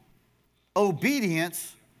radical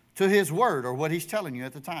obedience to His Word, or what He's telling you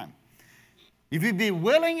at the time. If you be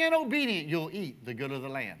willing and obedient, you'll eat the good of the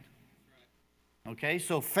land. Okay,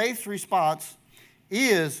 so faith's response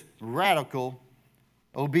is radical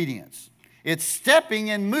obedience. It's stepping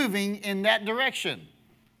and moving in that direction.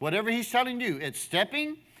 Whatever He's telling you, it's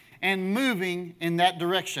stepping and moving in that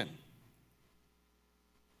direction.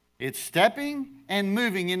 It's stepping and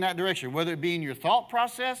moving in that direction, whether it be in your thought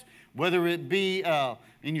process, whether it be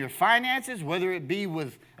in your finances, whether it be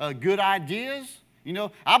with good ideas. You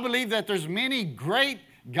know, I believe that there's many great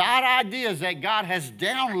God ideas that God has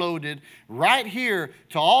downloaded right here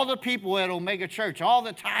to all the people at Omega Church, all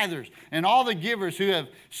the tithers and all the givers who have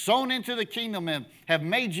sown into the kingdom and have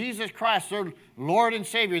made Jesus Christ their Lord and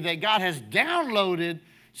Savior, that God has downloaded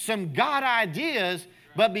some God ideas,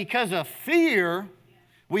 but because of fear,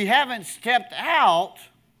 we haven't stepped out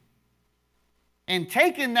and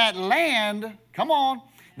taken that land, come on,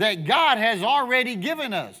 that God has already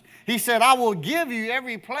given us. He said, I will give you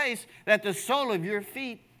every place that the sole of your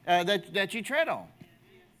feet, that you tread on.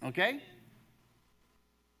 Okay?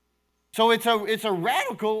 So it's a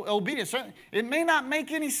radical obedience. It may not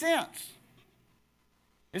make any sense.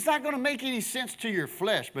 It's not going to make any sense to your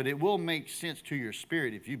flesh, but it will make sense to your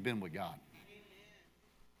spirit if you've been with God.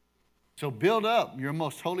 So build up your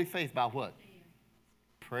most holy faith by what?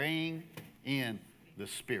 Praying in the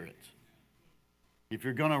Spirit. If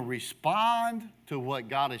you're going to respond to what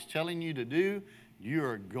God is telling you to do, you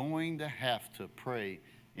are going to have to pray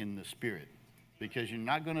in the Spirit, because you're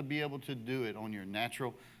not going to be able to do it on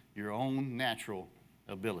your own natural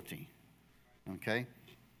ability. Okay?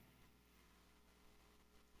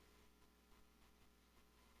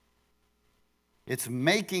 It's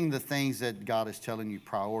making the things that God is telling you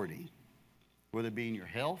priority, whether it be in your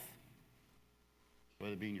health,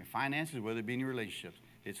 whether it be in your finances, whether it be in your relationships.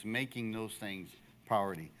 It's making those things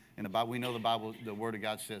priority. And we know the Bible, the Word of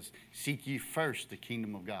God says, seek ye first the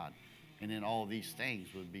kingdom of God and then all these things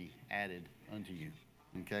would be added unto you.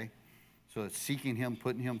 Okay? So it's seeking Him,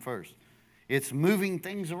 putting Him first. It's moving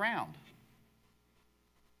things around.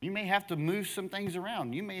 You may have to move some things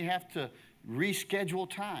around. You may have to reschedule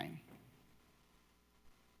time.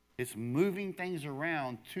 It's moving things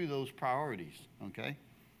around to those priorities, okay?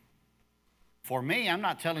 For me, I'm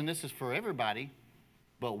not telling this is for everybody,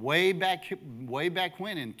 but way back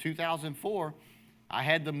when in 2004, I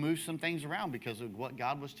had to move some things around because of what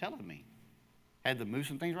God was telling me. I had to move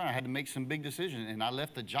some things around. I had to make some big decisions, and I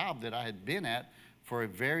left the job that I had been at for a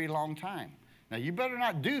very long time. Now, you better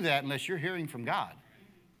not do that unless you're hearing from God,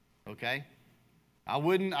 okay? I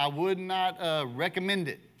would not recommend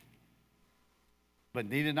it. But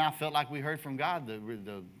neither did I felt like we heard from God.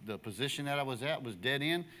 The position that I was at was dead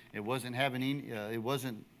end. It wasn't having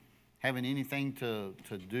anything to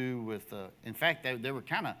do with. In fact,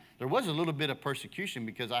 there was a little bit of persecution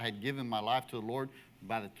because I had given my life to the Lord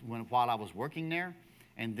while I was working there,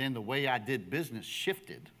 and then the way I did business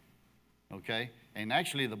shifted. Okay, and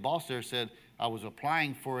actually the boss there said I was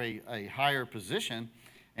applying for a higher position,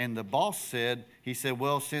 and the boss said,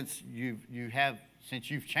 well, since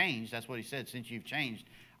you've changed, that's what he said, since you've changed,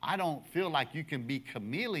 I don't feel like you can be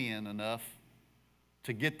chameleon enough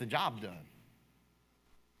to get the job done.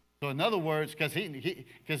 So in other words, because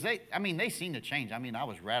they seen the change. I mean, I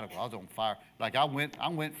was radical. I was on fire. Like I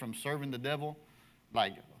went from serving the devil,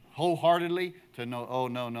 like wholeheartedly, to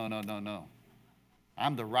no.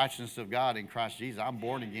 I'm the righteousness of God in Christ Jesus. I'm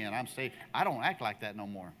born again. I'm saved. I don't act like that no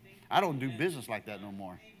more. I don't do business like that no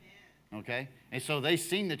more. Okay? And so they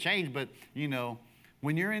seen the change, but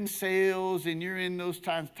when you're in sales and you're in those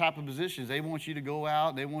type of positions, they want you to go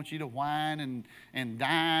out, they want you to wine and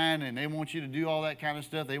dine, and they want you to do all that kind of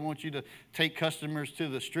stuff. They want you to take customers to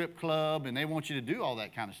the strip club, and they want you to do all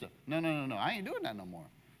that kind of stuff. No, I ain't doing that no more.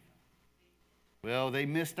 Well, they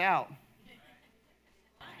missed out.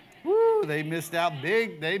 Woo, they missed out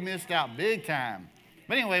big. They missed out big time.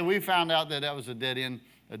 But anyway, we found out that was a dead end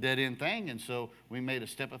thing, and so we made a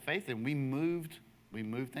step of faith, and we moved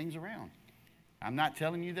things around. I'm not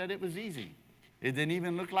telling you that it was easy. It didn't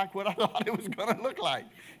even look like what I thought it was going to look like,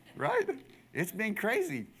 right? It's been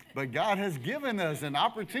crazy. But God has given us an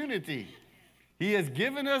opportunity. He has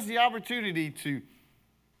given us the opportunity to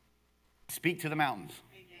speak to the mountains,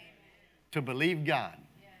 to believe God,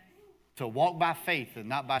 to walk by faith and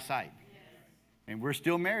not by sight. And we're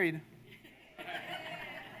still married.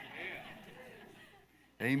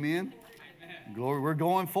 Amen. Glory. We're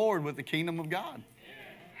going forward with the kingdom of God.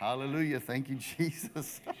 Hallelujah. Thank you,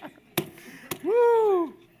 Jesus.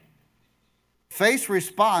 Woo. Faith's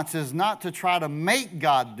response is not to try to make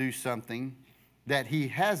God do something that He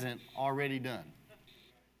hasn't already done.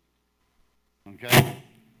 Okay?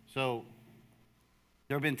 So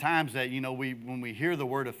there have been times that, when we hear the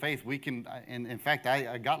word of faith, we can, and in fact,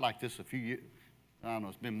 I got like this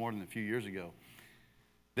it's been more than a few years ago,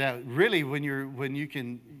 that really when you're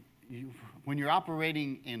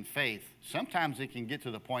operating in faith, sometimes it can get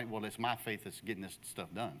to the point, well, it's my faith that's getting this stuff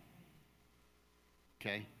done.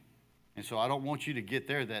 Okay? And so I don't want you to get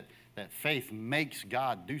there that faith makes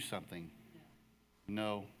God do something.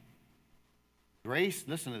 No. Grace,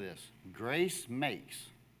 listen to this. Grace makes.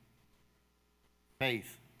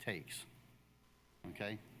 Faith takes.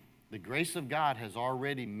 Okay? The grace of God has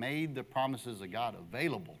already made the promises of God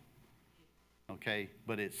available. Okay?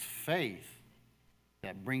 But it's faith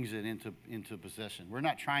that brings it into possession. We're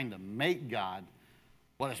not trying to make God,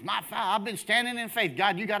 well, it's my fault. I've been standing in faith.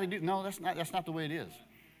 God, you got to do. No, that's not the way it is.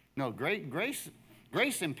 No, grace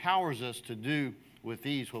empowers us to do with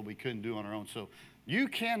ease what we couldn't do on our own. So you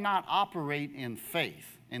cannot operate in faith,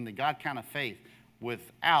 in the God kind of faith,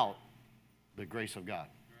 without the grace of God.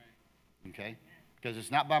 Okay? Because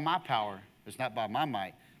it's not by my power, it's not by my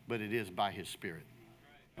might, but it is by His Spirit.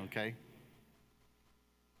 Okay?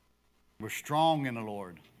 We're strong in the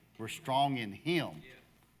Lord. We're strong in Him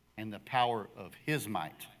and the power of His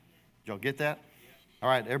might. Did y'all get that? All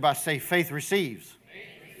right, everybody say faith receives.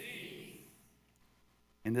 Faith receives.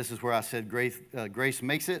 And this is where I said grace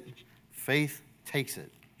makes it, faith takes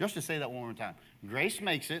it. Just to say that one more time. Grace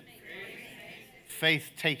makes it,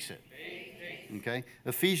 faith takes it. Okay?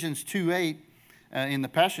 Ephesians 2:8 in the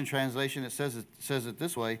Passion Translation, it says it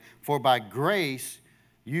this way: for by grace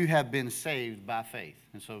you have been saved by faith.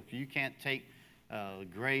 And so you can't take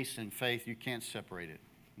grace and faith, you can't separate it.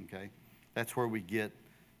 Okay? That's where we get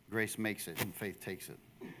grace makes it and faith takes it.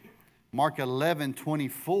 Mark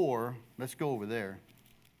 11:24, let's go over there.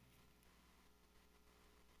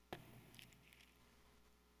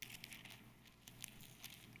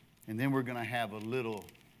 And then we're going to have a little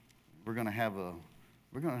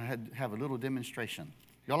demonstration.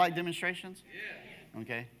 Y'all like demonstrations? Yeah.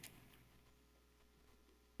 Okay.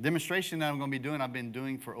 Demonstration that I'm going to be doing, I've been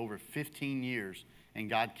doing for over 15 years, and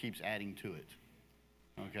God keeps adding to it.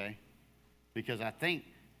 Okay? Because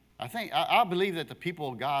I believe that the people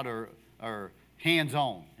of God are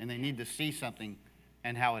hands-on, and they need to see something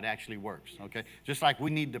and how it actually works. Okay? Just like we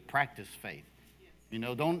need to practice faith. You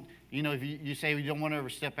know, if you say you don't want to ever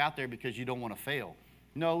step out there because you don't want to fail.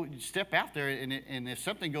 No, step out there, and if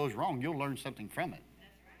something goes wrong, you'll learn something from it.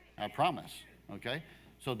 I promise. Okay?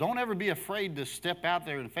 So don't ever be afraid to step out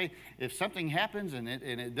there in faith. If something happens and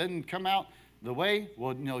it doesn't come out the way,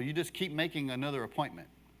 well, no, you just keep making another appointment.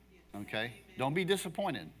 Okay? Don't be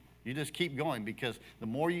disappointed. You just keep going, because the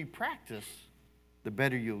more you practice, the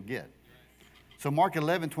better you'll get. So Mark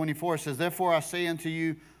 11:24 says, "Therefore I say unto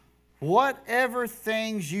you, whatever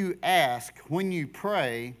things you ask when you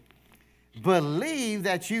pray, believe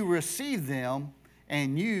that you receive them,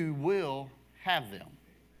 and you will have them."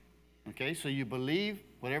 Okay, so you believe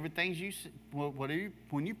whatever things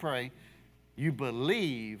when you pray, you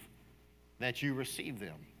believe that you receive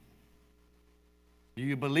them. Do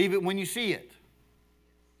you believe it when you see it?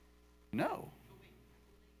 No.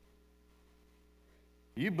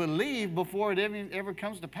 You believe before it ever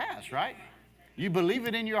comes to pass, right? You believe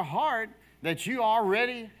it in your heart that you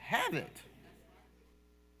already have it.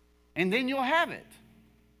 And then you'll have it.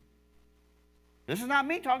 This is not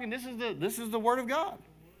me talking. This is the Word of God.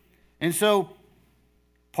 And so,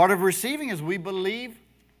 part of receiving is we believe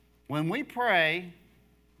when we pray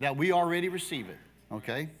that we already receive it.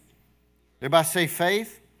 Okay? Everybody say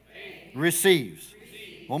faith, receives.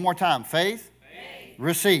 One more time. Faith,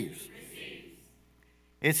 receives.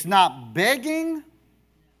 It's not begging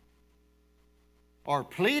or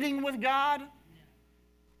pleading with God.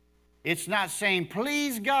 It's not saying,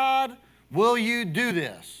 please God, will you do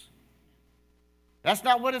this? That's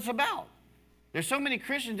not what it's about. There's so many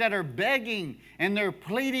Christians that are begging and they're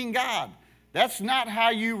pleading God. That's not how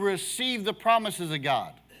you receive the promises of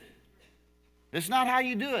God. That's not how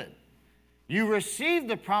you do it. You receive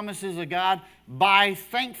the promises of God by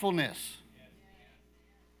thankfulness.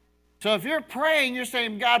 So if you're praying, you're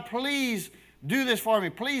saying, God, please do this for me.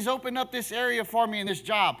 Please open up this area for me in this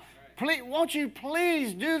job. Please, won't you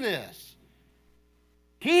please do this?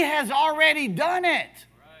 He has already done it.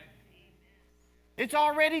 It's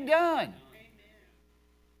already done.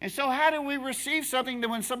 And so how do we receive something that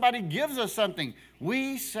when somebody gives us something,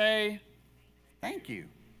 we say, thank you.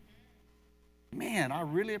 Man, I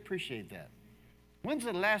really appreciate that. When's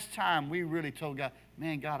the last time we really told God,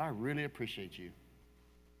 man, God, I really appreciate you.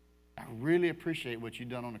 I really appreciate what you've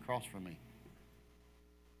done on the cross for me.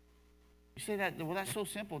 You say that, well, that's so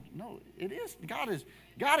simple. No, it is. God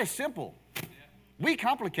is simple. We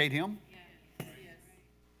complicate him.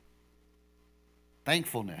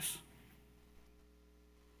 Thankfulness.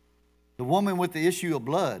 The woman with the issue of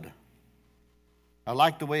blood. I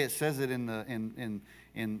like the way it says it in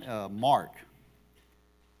Mark.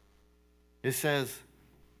 It says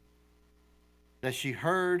that she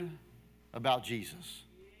heard about Jesus.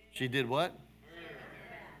 She did what?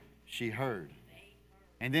 She heard.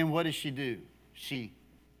 And then what did she do? She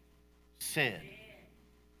said.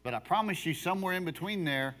 But I promise you, somewhere in between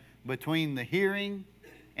there, between the hearing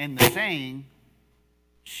and the saying,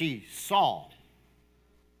 she saw.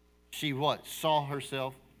 She what? Saw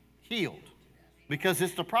herself healed. Because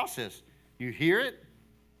it's the process. You hear it.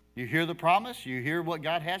 You hear the promise. You hear what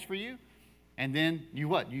God has for you. And then you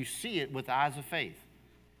what? You see it with the eyes of faith.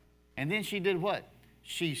 And then she did what?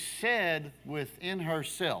 She said within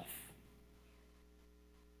herself,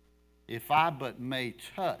 if I but may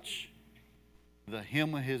touch the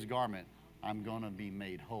hem of his garment, I'm going to be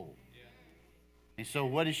made whole. And so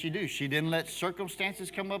what did she do? She didn't let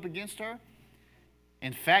circumstances come up against her.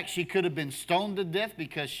 In fact, she could have been stoned to death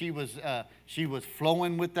because she was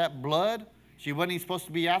flowing with that blood. She wasn't even supposed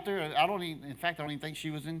to be out there. I don't even think she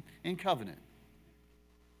was in covenant.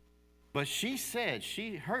 But she said,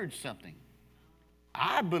 she heard something.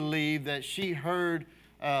 I believe that she heard,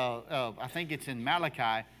 I think it's in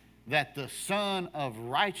Malachi, that the Son of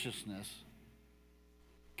Righteousness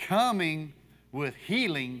coming with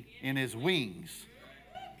healing in his wings.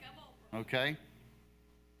 Okay?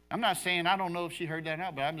 I'm not saying I don't know if she heard that or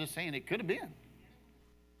not, but I'm just saying it could have been.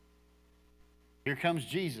 Here comes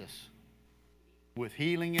Jesus with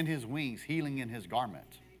healing in his wings, healing in his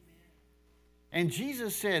garment. And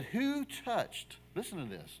Jesus said, who touched? Listen to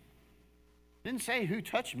this. Didn't say who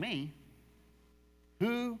touched me.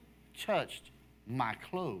 Who touched my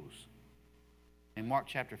clothes? In Mark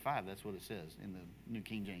chapter 5, that's what it says in the New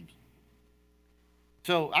King James.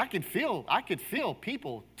 So I could feel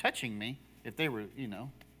people touching me if they were,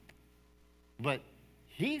 But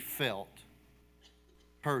he felt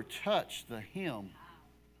her touch the hem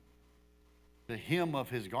of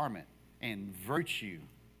his garment, and virtue.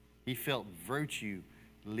 He felt virtue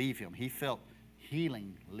leave him. He felt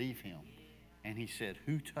healing leave him. And he said,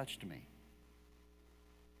 who touched me?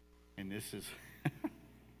 And this is,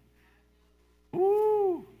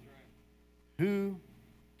 woo, who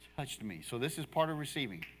touched me? So this is part of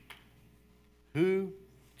receiving. Who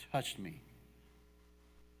touched me?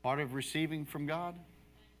 Part of receiving from God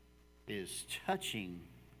is touching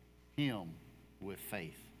him with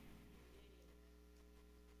faith.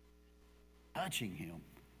 Touching him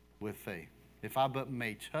with faith. If I but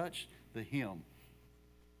may touch the hem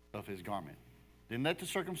of his garment. Didn't let the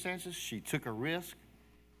circumstances. She took a risk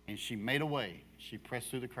and she made a way. She pressed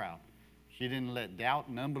through the crowd. She didn't let doubt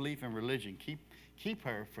and unbelief and religion keep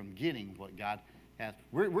her from getting what God has.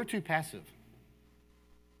 We're too passive.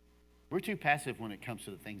 We're too passive when it comes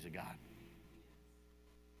to the things of God.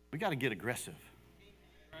 We got to get aggressive.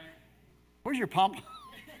 Where's your pump?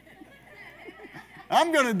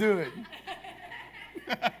 I'm going to do it.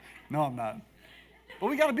 No, I'm not. But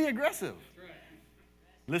we got to be aggressive.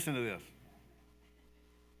 Listen to this.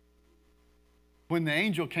 When the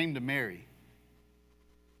angel came to Mary,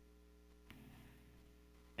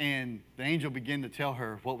 and the angel began to tell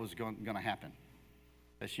her what was going to happen,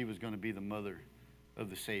 that she was going to be the mother of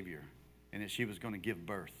the Savior, and that she was going to give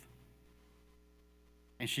birth.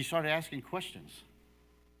 And she started asking questions.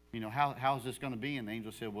 You know, how is this going to be? And the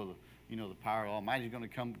angel said, well, you know, the power of Almighty is going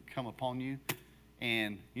to come upon you.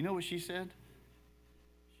 And you know what she said?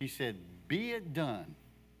 She said, be it done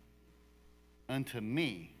unto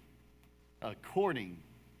me according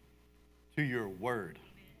to your word.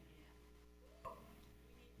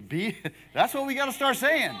 That's what we got to start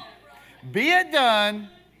saying. Be it done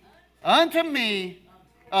unto me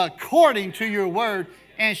according to your word.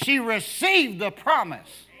 And she received the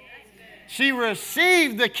promise. She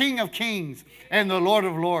received the King of Kings and the Lord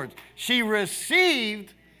of Lords. She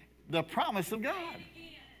received the promise of God.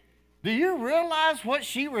 Do you realize what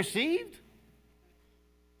she received?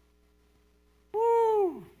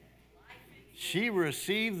 Woo! She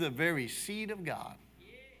received the very seed of God.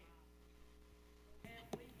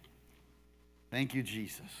 Thank you,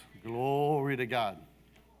 Jesus. Glory to God.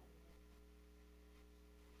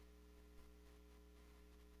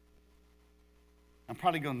 I'm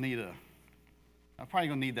probably going to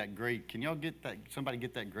need that gray. Can y'all somebody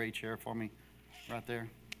get that gray chair for me right there?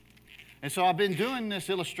 And so I've been doing this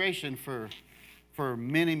illustration for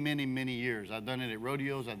many, many, many years. I've done it at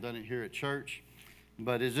rodeos. I've done it here at church.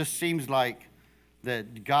 But it just seems like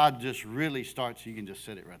that God just really starts, you can just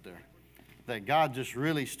sit it right there, that God just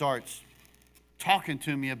really starts talking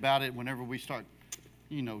to me about it whenever we start,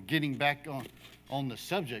 you know, getting back on the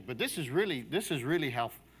subject. But this is a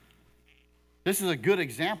good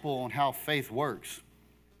example on how faith works.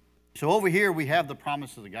 So over here we have the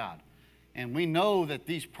promises of God. And we know that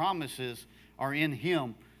these promises are in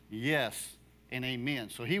Him, yes and amen.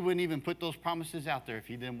 So He wouldn't even put those promises out there if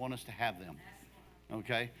He didn't want us to have them.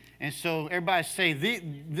 Okay? And so everybody say,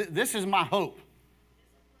 this is my hope.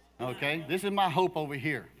 Okay? This is my hope over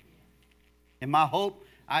here. And my hope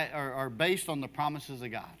are based on the promises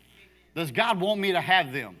of God. Does God want me to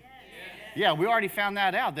have them? Yeah, we already found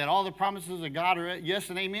that out, that all the promises of God are yes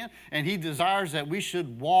and amen, and He desires that we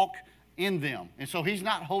should walk in them. And so He's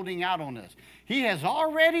not holding out on us. He has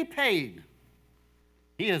already paid.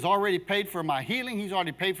 He has already paid for my healing. He's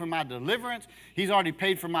already paid for my deliverance. He's already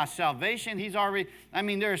paid for my salvation.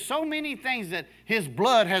 There are so many things that His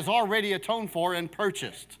blood has already atoned for and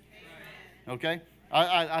purchased. Okay?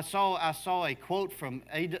 I saw a quote from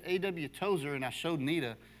A.W. Tozer, and I showed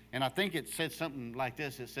Nita, and I think it said something like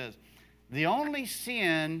this. It says, the only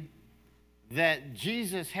sin that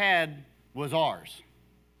Jesus had was ours.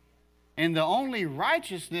 And the only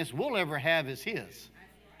righteousness we'll ever have is His.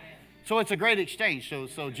 So it's a great exchange.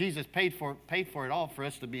 So Jesus paid for it all for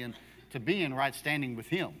us to be in right standing with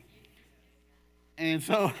Him. And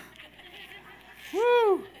so,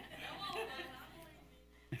 woo!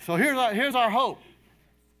 So here's our hope.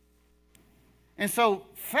 And so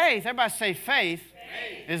faith, everybody say faith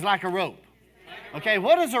is like a rope. Okay,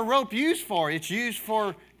 what is a rope used for? It's used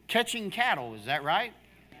for catching cattle, is that right?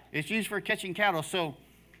 It's used for catching cattle. So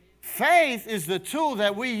faith is the tool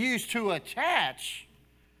that we use to attach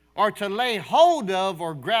or to lay hold of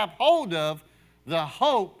or grab hold of the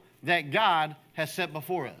hope that God has set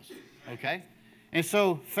before us. Okay? And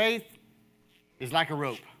so faith is like a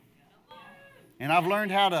rope. And I've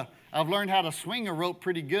learned how to swing a rope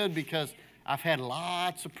pretty good because I've had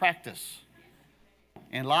lots of practice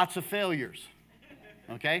and lots of failures.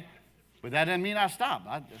 Okay? But that doesn't mean I stop.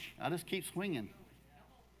 I just keep swinging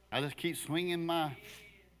I just keep swinging my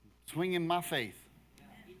faith,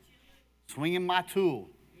 swinging my tool.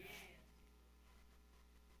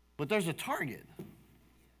 But there's a target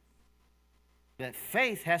that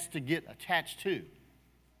faith has to get attached to.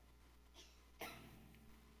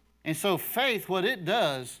 And so faith, what it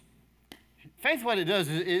does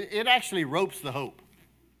is it actually ropes the hope.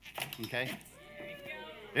 Okay?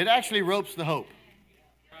 It actually ropes the hope.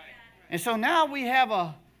 And so now we have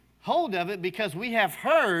a hold of it because we've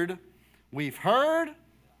heard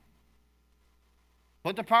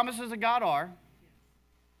what the promises of God are.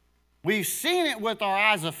 We've seen it with our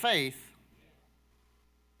eyes of faith.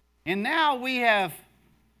 And now we have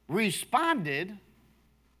responded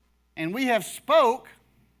and we have spoke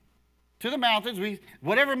to the mountains.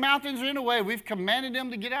 Whatever mountains are in the way, we've commanded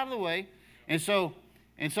them to get out of the way. And so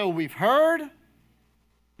we've heard.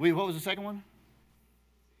 What was the second one?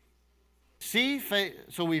 See, faith.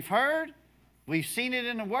 So we've heard. We've seen it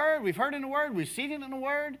in the Word. We've heard in the Word. We've seen it in the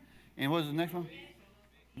Word. And what was the next one?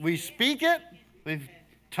 We speak it. We've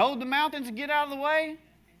told the mountains to get out of the way.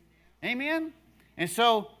 Amen? And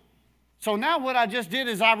so now what I just did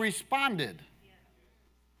is I responded.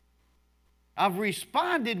 I've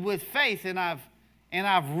responded with faith, and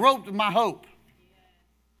I've roped my hope.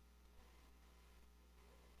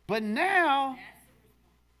 But now,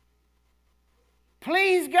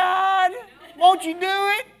 please God, won't you do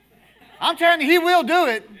it? I'm telling you, He will do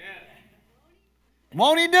it.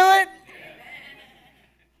 Won't He do it?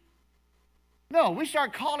 No, we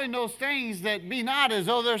start calling those things that be not as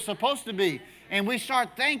though they're supposed to be. And we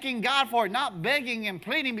start thanking God for it, not begging and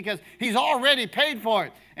pleading because He's already paid for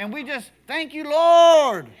it. And we just, thank you,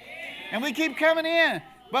 Lord. And we keep coming in.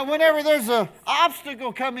 But whenever there's an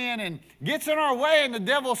obstacle come in and gets in our way and the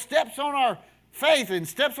devil steps on our faith and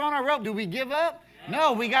steps on our rope, do we give up?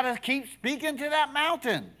 No, we got to keep speaking to that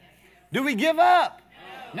mountain. Do we give up?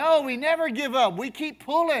 No, we never give up. We keep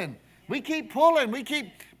pulling. We keep pulling. We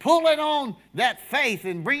keep pulling on that faith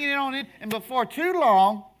and bringing it on in. And before too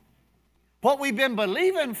long, what we've been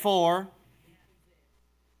believing for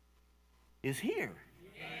is here.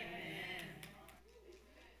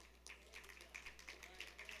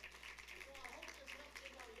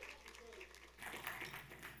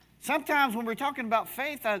 Sometimes when we're talking about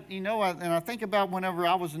faith, and I think about whenever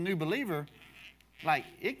I was a new believer, like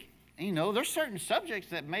there's certain subjects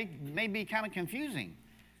that may be kind of confusing.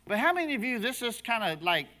 But how many of you, this is kind of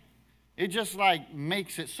like, it just like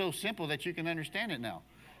makes it so simple that you can understand it now?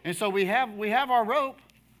 And so we have our rope.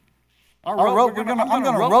 I'm going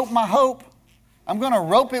to rope my hope. I'm going to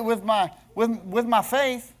rope it with my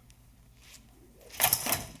faith.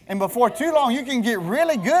 And before too long, you can get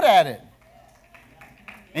really good at it.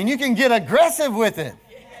 And you can get aggressive with it.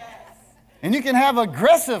 And you can have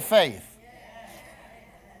aggressive faith.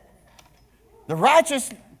 The righteous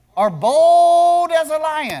are bold as a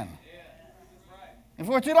lion. And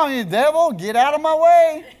for too long, the devil, get out of my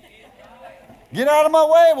way. Get out of my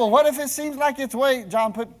way. Well, what if it seems like it's way...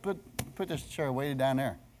 John, put this chair way down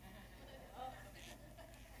there.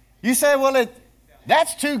 You say, well,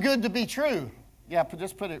 that's too good to be true. Yeah,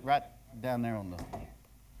 just put it right down there on the...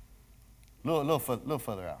 little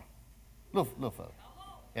further out. Little further.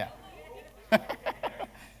 Yeah.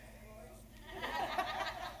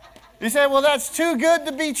 You say, well, that's too good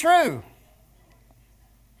to be true.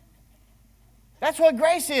 That's what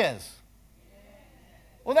grace is.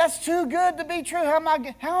 Well, that's too good to be true. How am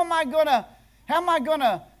I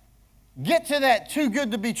gonna get to that too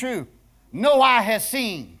good to be true? No eye has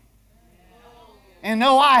seen, and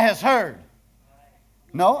no eye has heard.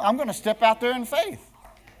 No, I'm going to step out there in faith,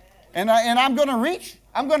 and I'm going to reach.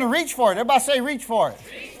 I'm going to reach for it. Everybody say, reach for it.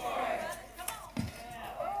 Reach for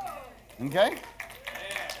it. Okay.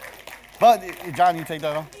 But John, you take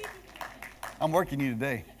that on. I'm working you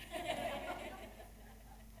today.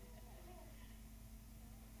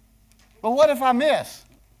 But what if I miss?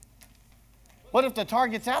 What if the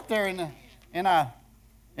target's out there and I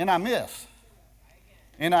miss?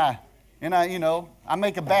 And I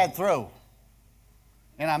make a bad throw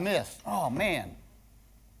and I miss. Oh man.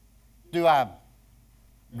 Do I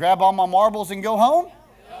grab all my marbles and go home?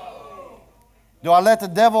 No. Do I let the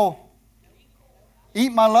devil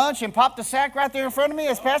eat my lunch and pop the sack right there in front of me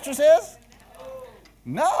as Pastor says?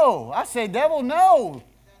 No. I say, devil, no.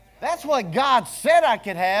 That's what God said I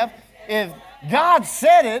could have. If God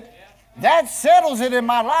said it, that settles it in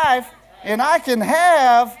my life, and I can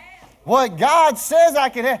have what God says I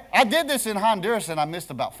can have. I did this in Honduras, and I missed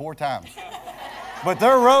about 4 times. But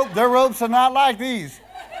their ropes are not like these.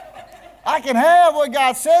 I can have what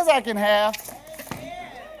God says I can have,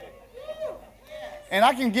 and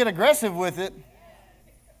I can get aggressive with it.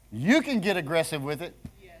 You can get aggressive with it.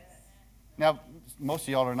 Now, most of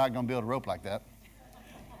y'all are not going to build a rope like that.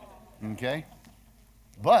 Okay?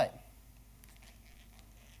 But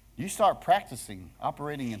you start practicing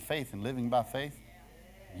operating in faith and living by faith,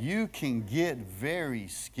 you can get very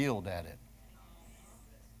skilled at it.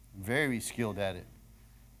 Very skilled at it.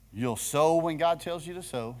 You'll sow when God tells you to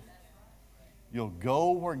sow. You'll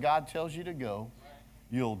go where God tells you to go.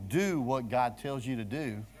 You'll do what God tells you to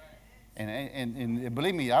do. And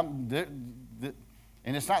believe me,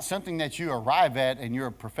 and it's not something that you arrive at and you're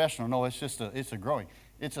a professional. No, it's a growing.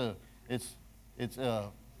 It's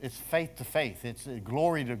faith to faith. It's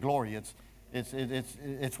glory to glory.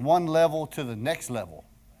 It's one level to the next level.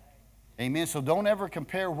 Amen. So don't ever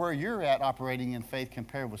compare where you're at operating in faith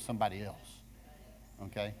compared with somebody else.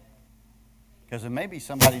 Okay? Because there may be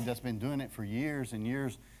somebody that's been doing it for years and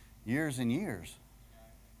years and years.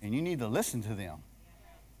 And you need to listen to them.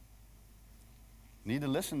 You need to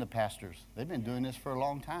listen to pastors. They've been doing this for a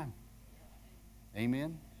long time.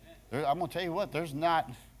 Amen. I'm going to tell you what, there's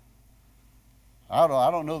not, I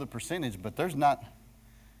don't know the percentage, but there's not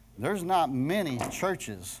many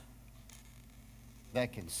churches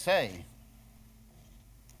that can say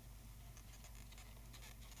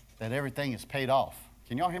that everything is paid off.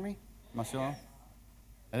 Can y'all hear me? Am I still on?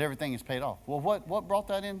 That everything is paid off. Well, what brought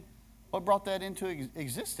that in? What brought that into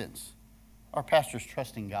existence? Our pastors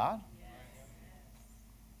trusting God,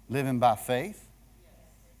 living by faith,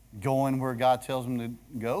 going where God tells them to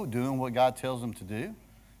go, doing what God tells them to do,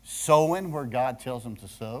 sowing where God tells them to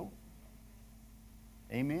sow.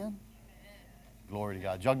 Amen? Glory to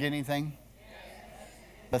God. Did y'all get anything?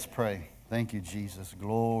 Let's pray. Thank you, Jesus.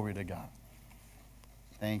 Glory to God.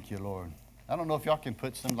 Thank you, Lord. I don't know if y'all can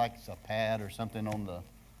put some like a pad or something on the...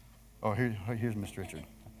 Oh, here's Mr. Richard.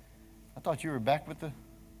 I thought you were back with the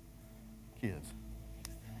kids.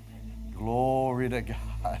 Glory to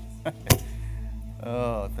God.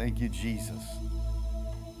 Oh, thank you, Jesus.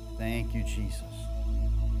 Thank you, Jesus.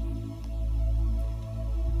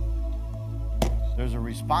 There's a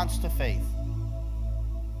response to faith.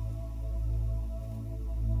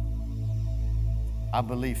 I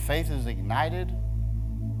believe faith is ignited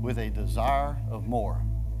with a desire of more.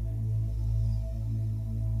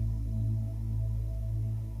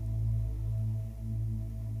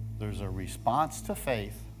 There's a response to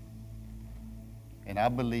faith, and I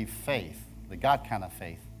believe faith, the God kind of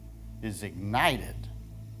faith, is ignited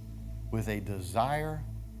with a desire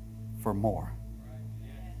for more.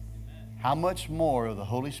 How much more of the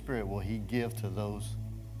Holy Spirit will He give to those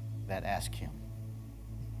that ask Him?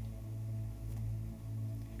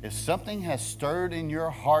 If something has stirred in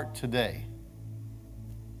your heart today,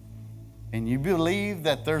 and you believe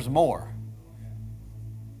that there's more,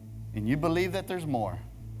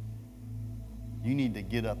 you need to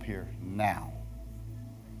get up here now.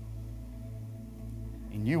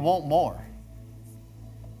 And you want more.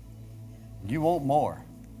 You want more.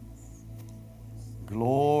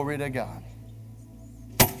 Glory to God.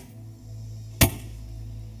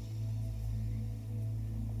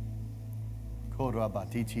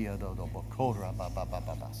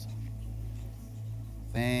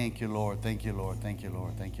 Thank you, Lord. Thank you, Lord. Thank you,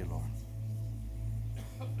 Lord. Thank you, Lord.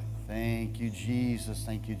 Thank you, Jesus.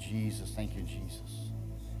 Thank you, Jesus. Thank you, Jesus.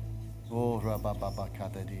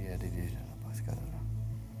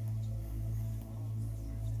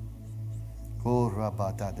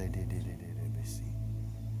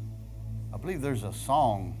 I believe there's a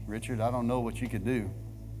song, Richard. I don't know what you could do.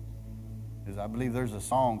 I believe there's a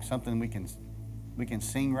song, something we can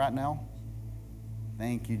sing right now.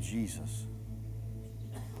 Thank you, Jesus.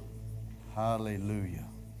 Hallelujah.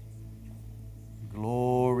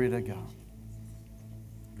 Glory to God.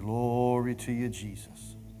 Glory to you,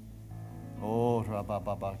 Jesus. Oh,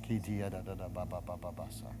 Rabababa da da da ba ba ba ba ba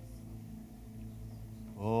sa.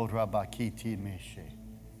 Oh, Rabakiti Meshe.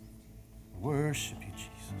 Worship you,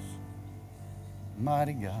 Jesus.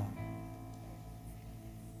 Mighty God.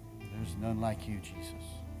 There's none like you, Jesus.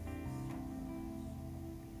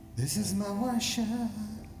 This is my worship.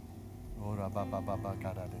 Oh, Rabababa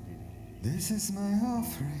da da da da. This is my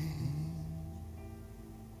offering.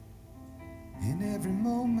 In every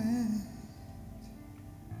moment,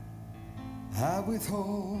 I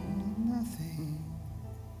withhold nothing.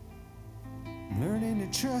 I'm learning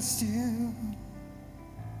to trust you,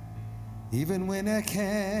 even when I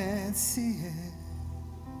can't see it.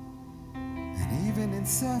 And even in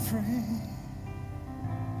suffering,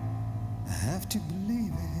 I have to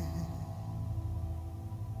believe it.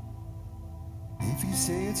 If you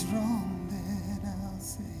say it's wrong, then I'll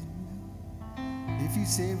say no. If you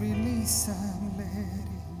say release, I'm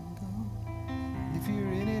letting go. If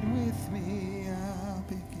you're in it with me, I'll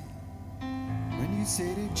begin. When you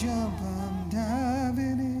say to jump, I'm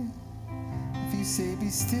diving in. If you say be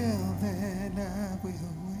still, then I will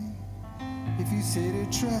wait. If you say to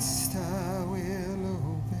trust, I will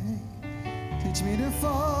obey. Teach me to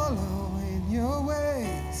follow in your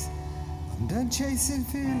ways. I'm done chasing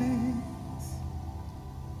feelings.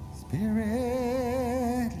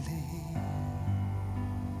 Spirit lead.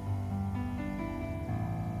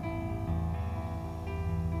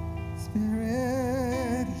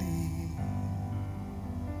 Spirit lead.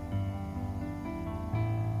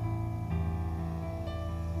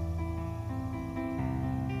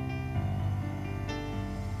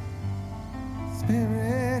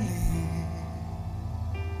 Spirit lead.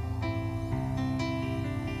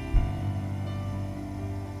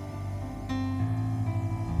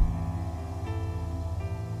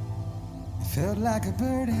 It felt like a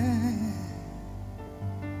burden,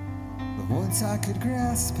 but once I could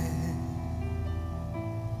grasp it,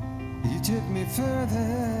 you took me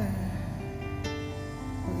further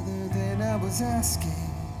than I was asking.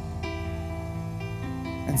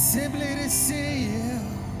 And simply to see you,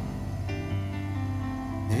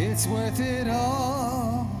 it's worth it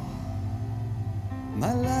all.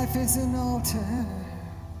 My life is an altar.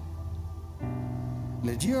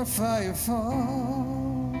 Let your fire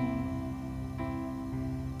fall.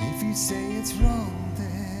 If you say it's wrong,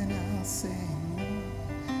 then I'll say no.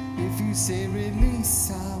 If you say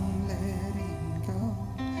release, I'm letting go.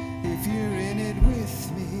 If you're in it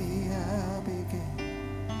with me, I'll begin.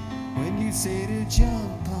 When you say to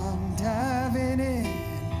jump, I'm diving in.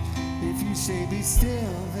 If you say be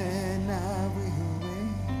still, then I will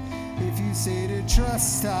wait. If you say to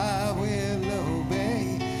trust, I will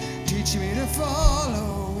obey. Teach me to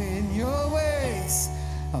follow in your ways.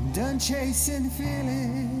 I'm done chasing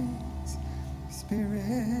feelings.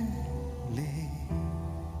 Spirit lead.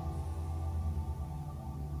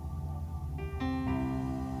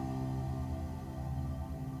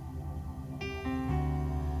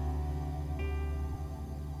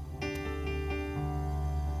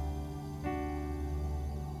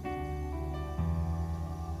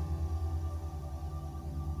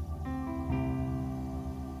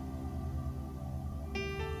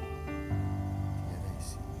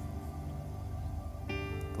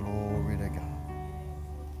 Glory to God.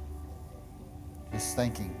 Just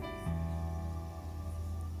thanking.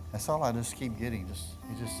 That's all I just keep getting.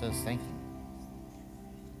 He just says thank you.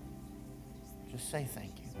 Just say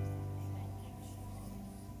thank you.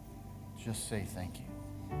 Just say thank you.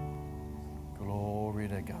 Glory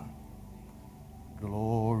to God.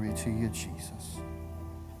 Glory to you, Jesus.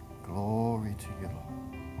 Glory to you, Lord.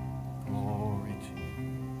 Glory to you.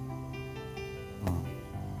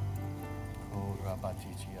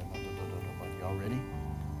 Y'all ready?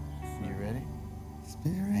 You ready?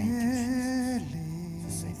 Spirit Thank you, Jesus. lead.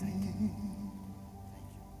 Just say thank you.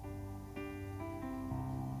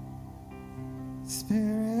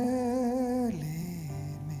 Spirit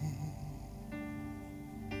lead me.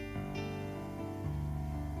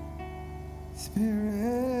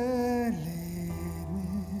 Spirit lead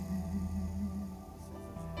me.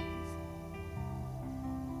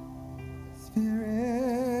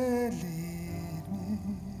 Spirit lead me.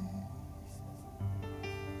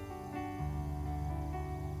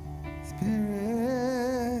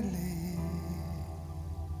 Spirit lead.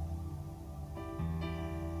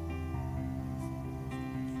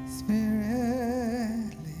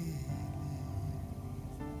 Spirit lead.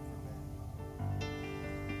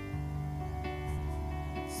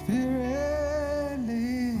 Spirit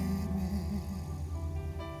lead me.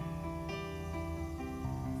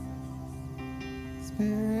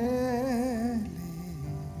 Spirit lead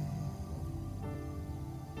me.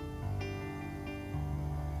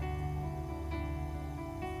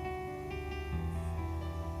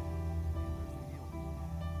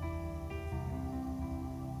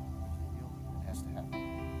 Has to happen.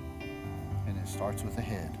 And it starts with the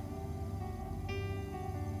head.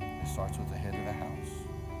 It starts with the head of the house.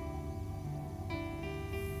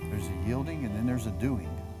 There's a yielding and then there's a doing.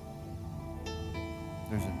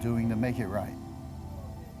 There's a doing to make it right.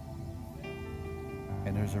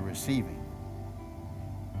 And there's a receiving.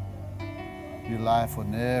 Your life will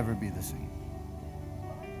never be the same.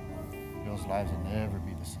 Those lives will never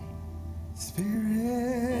be the same. Spirit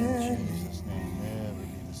In Jesus' name, never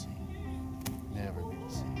be the same. Never be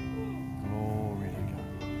the same. Glory to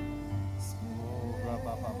God.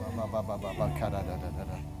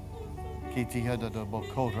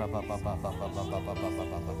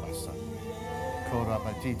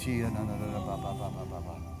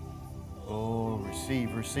 Oh,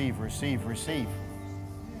 receive, receive, receive, receive.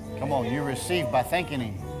 Come on, you receive by thanking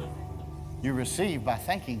Him. You receive by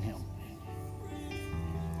thanking Him.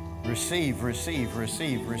 Receive, receive,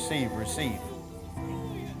 receive, receive, receive.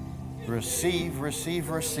 Receive, receive,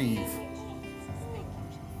 receive.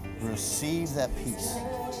 Receive that peace.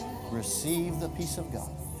 Receive the peace of God.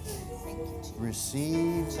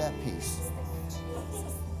 Receive that peace.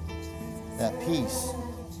 That peace.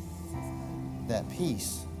 That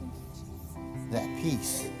peace. That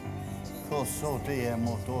peace.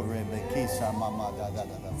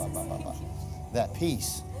 That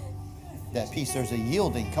peace. That peace. There's a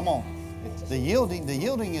yielding. Come on. The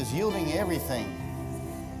yielding is yielding everything.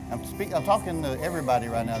 I'm talking to everybody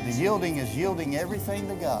right now. The yielding is yielding everything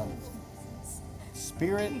to God.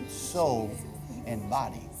 Spirit, soul, and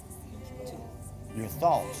body. Your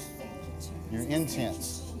thoughts, your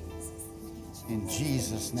intents. In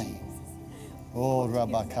Jesus' name. Oh,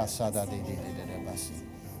 Rabakasada.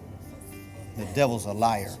 The devil's a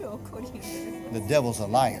liar. The devil's a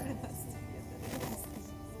liar.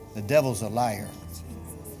 The devil's a liar.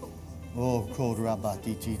 Oh, Kod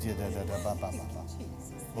Rabati.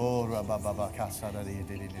 Oh, Rababakasada.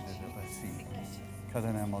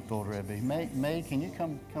 May, can you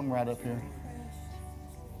come right up here?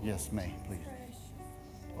 Yes, May, please.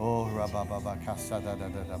 Oh,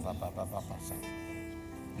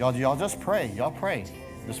 y'all just pray. Y'all pray.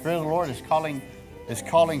 The Spirit of the Lord is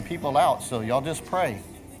calling people out. So y'all just pray.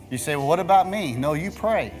 You say, well, what about me? No, you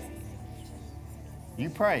pray. You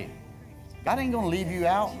pray. God ain't going to leave you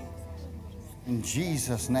out. In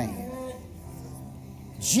Jesus' name.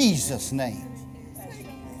 Jesus' name.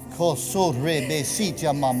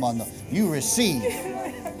 You receive.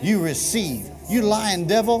 You receive. You lying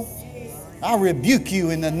devil, I rebuke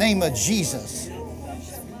you in the name of Jesus.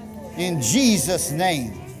 In Jesus'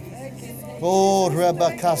 name. Oh,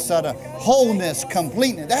 Rabakasada. Wholeness,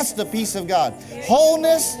 completeness. That's the peace of God.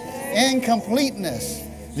 Wholeness and completeness.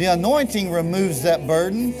 The anointing removes that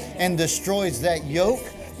burden and destroys that yoke.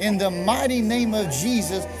 In the mighty name of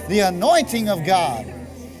Jesus, the anointing of God.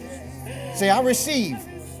 Say, I receive.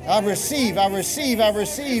 I receive, I receive, I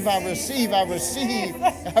receive, I receive, I receive,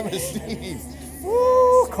 I receive.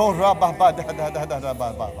 Woo!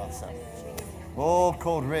 Oh,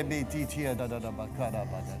 called Rebe Titia da da da bakada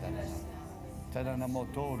ba da da da. Tadana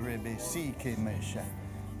motor Rebe si ke mesha.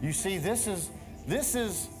 You see, this is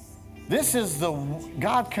the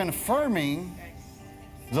God confirming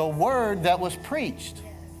the word that was preached.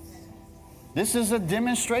 This is a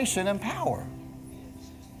demonstration in power.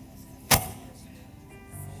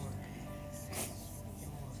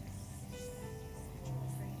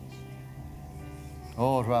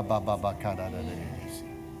 Oh,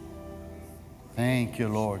 thank you,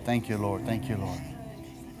 Lord. Thank you, Lord. Thank you, Lord.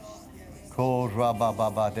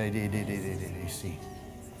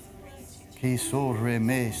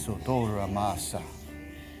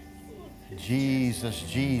 Jesus,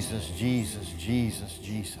 Jesus, Jesus, Jesus,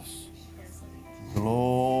 Jesus.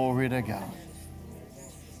 Glory to God.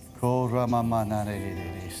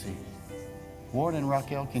 Ward and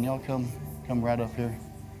Raquel, can y'all come right up here?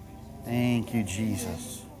 Thank you,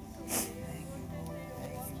 Jesus.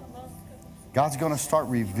 God's going to start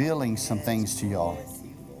revealing some things to y'all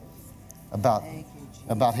about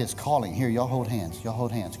His calling. Here, y'all hold hands. Y'all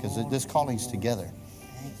hold hands, because this calling's together.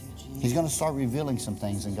 He's going to start revealing some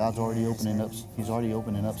things, and God's already opening up. He's already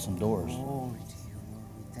opening up some doors.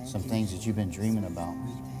 Some things that you've been dreaming about.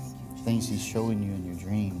 Things He's showing you in your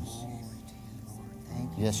dreams.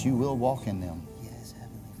 Yes, you will walk in them.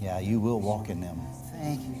 Yeah, you will walk in them.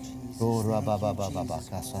 Thank you, Jesus.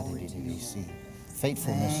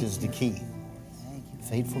 Faithfulness is the key.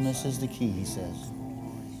 Faithfulness is the key, He says.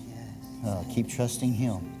 Keep trusting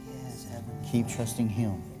Him. Keep trusting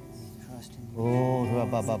Him. Oh,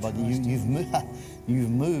 you've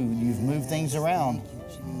moved things around.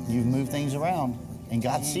 You've moved things around, and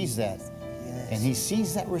God sees that, and He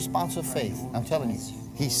sees that response of faith. I'm telling you,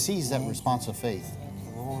 He sees that response of faith.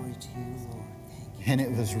 Glory to you, Lord. And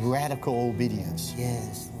it was radical obedience.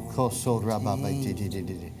 Yes,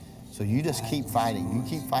 So you just keep fighting. You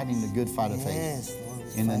keep fighting the good fight of faith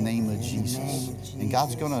in the name of Jesus. And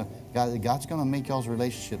God's gonna make y'all's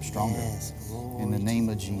relationship stronger in the name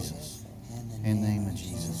of Jesus. In the name of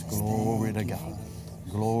Jesus. Glory to God.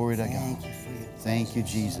 Glory to God. Thank you,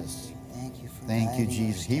 Jesus. Thank you,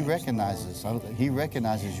 Jesus. He recognizes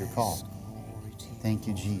your call. Thank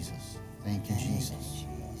you, Jesus. Thank you, Jesus.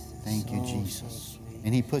 Thank you, Jesus.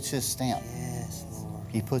 And He puts His stamp.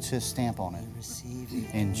 He puts His stamp on it.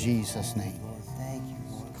 In Jesus' name.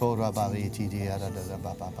 Thank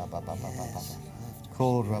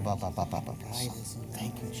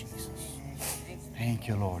you, Jesus. Thank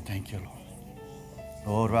you, Lord. Thank you, Lord.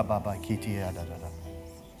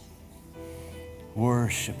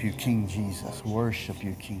 Worship you, King Jesus. Worship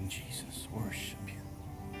you, King Jesus. Worship you.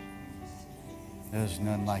 There's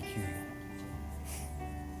none like you.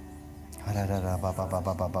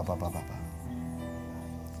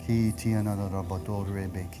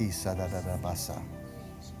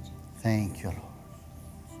 Thank you, Lord.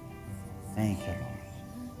 Thank you, Lord.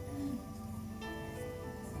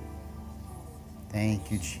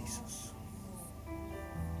 Thank you, Jesus.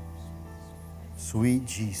 Sweet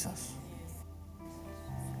Jesus.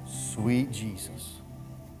 Sweet Jesus.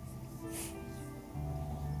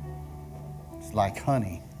 It's like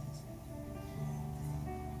honey.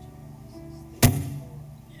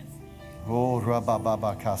 Oh,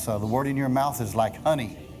 rabababakasa. The word in your mouth is like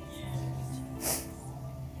honey.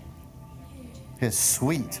 It's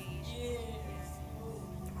sweet.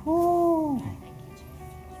 Woo.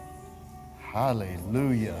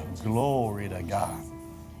 Hallelujah. Glory to God.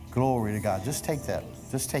 Glory to God. Just take that.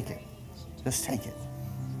 Just take it. Just take it.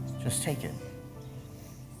 Just take it.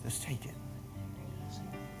 Just take it.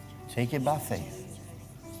 Take it by faith.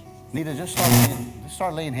 Nita, just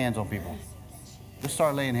start laying hands on people. Just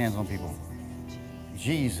start laying hands on people. In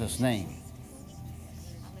Jesus' name.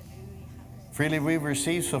 Freely we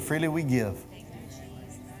receive, so freely we give.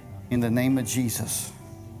 In the name of Jesus.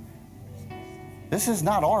 This is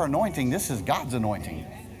not our anointing. This is God's anointing.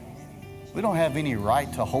 We don't have any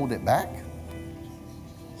right to hold it back.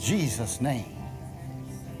 Jesus' name.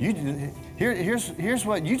 Here's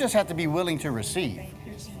what you just have to be willing to receive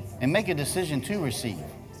and make a decision to receive.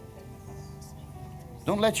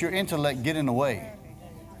 Don't let your intellect get in the way.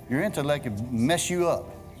 Your intellect could mess you up.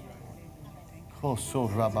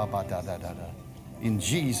 In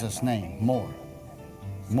Jesus' name, more.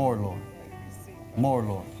 More, Lord. More,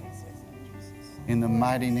 Lord. In the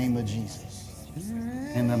mighty name of Jesus.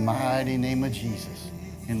 In the mighty name of Jesus.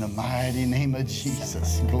 In the mighty name of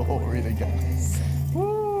Jesus. Glory to God.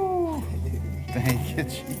 Woo. Thank you,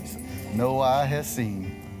 Jesus. No eye has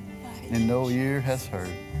seen and no ear has heard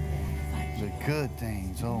the good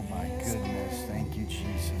things. Oh my goodness. Thank you,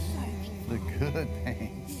 Jesus. The good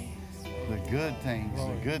things. The good things.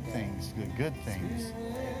 The good things. The good things.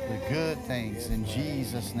 The good things. In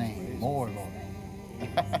Jesus' name. More, Lord.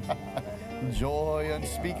 Joy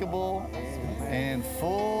unspeakable and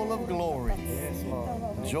full of glory.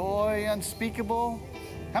 Joy unspeakable.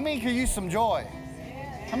 How many could use some joy?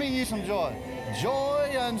 How many use some joy?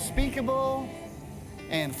 Joy unspeakable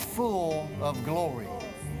and full of glory.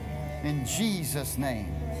 In Jesus'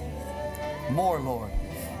 name. More, Lord.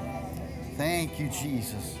 Thank you,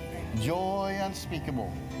 Jesus. Joy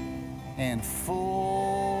unspeakable and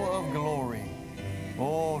full of glory.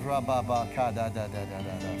 Oh, rababa kada da da da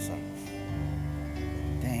da da.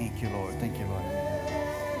 Thank you, Lord. Thank you, Lord.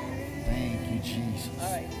 Thank you, Jesus.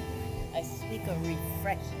 All right. I speak a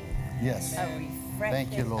refreshing. Yes. A refreshing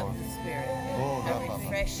Thank you, Lord. of the Spirit. Oh, a rababa.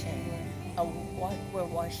 refreshing of what we're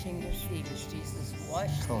washing your feet as Jesus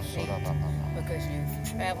washed the feet, because you've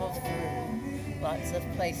traveled through lots of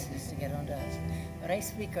places to get onto us. But I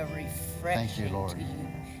speak a refreshing Thank you, Lord. to you.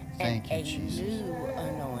 Thank you, and a Jesus. new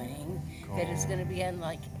anointing that is going to be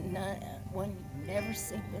unlike one you've never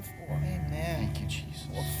seen before. Amen. Thank you, Jesus.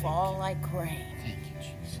 Will fall like rain. Thank you,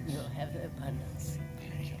 Jesus. You'll have the abundance.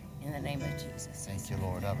 Thank you. In the name of Jesus. Thank you,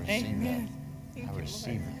 Lord. I receive that. I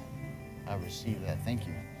receive it. I receive that. Thank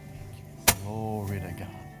you. Glory to God.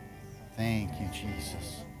 Thank you,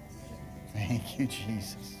 Jesus. Thank you,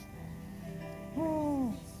 Jesus.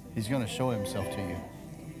 Woo. He's going to show himself to you.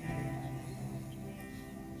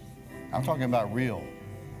 I'm talking about real.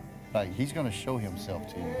 Like, he's going to show himself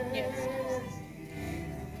to you. Yes.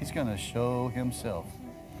 He's going to show himself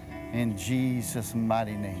in Jesus'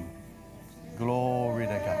 mighty name. Glory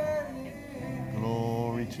to God.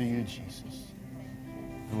 Glory to you, Jesus.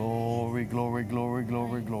 Glory, glory, glory,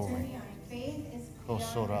 glory, glory. Thank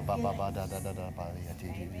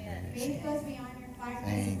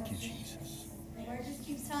you, Jesus. The Lord just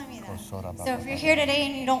keeps telling me that. So if you're here today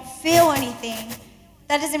and you don't feel anything,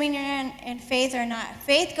 that doesn't mean you're in faith or not.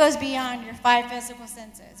 Faith goes beyond your 5 physical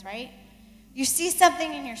senses, right? You see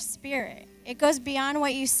something in your spirit. It goes beyond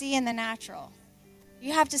what you see in the natural.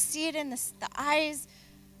 You have to see it in the eyes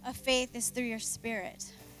of faith is through your spirit,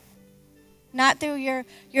 not through your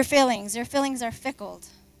feelings. Your feelings are fickle.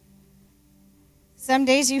 Some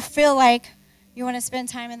days you feel like you want to spend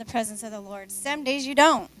time in the presence of the Lord. Some days you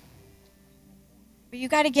don't. But you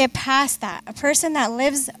got to get past that. A person that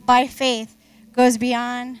lives by faith goes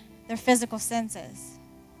beyond their physical senses.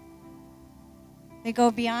 They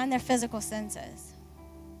go beyond their physical senses.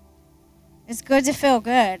 It's good to feel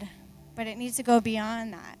good, but it needs to go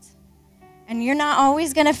beyond that. And you're not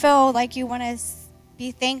always going to feel like you want to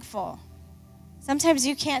be thankful. Sometimes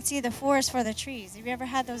you can't see the forest for the trees. Have you ever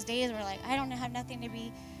had those days where, like, I don't have nothing to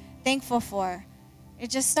be thankful for? It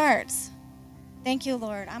just starts. Thank you,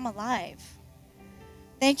 Lord, I'm alive.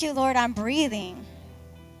 Thank you, Lord, I'm breathing.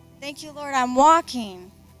 Thank you, Lord, I'm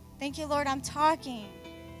walking. Thank you, Lord, I'm talking.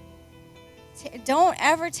 Don't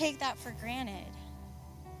ever take that for granted.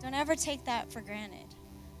 Don't ever take that for granted.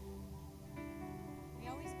 We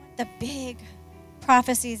always want the big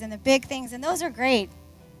prophecies and the big things, and those are great.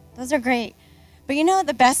 Those are great. But you know,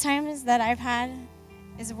 the best times that I've had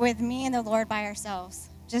is with me and the Lord by ourselves,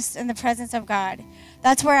 just in the presence of God.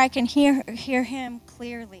 That's where I can hear him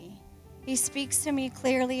clearly. He speaks to me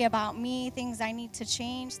clearly about me, things I need to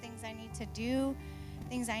change, things I need to do,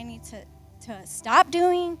 things I need to stop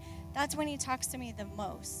doing. That's when he talks to me the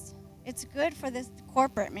most. It's good for this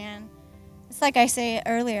corporate, man. It's like I say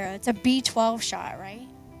earlier, it's a B12 shot, right?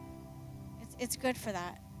 It's good for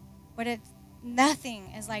that. But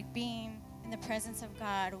nothing is like being in the presence of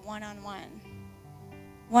God one-on-one.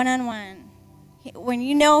 One-on-one. When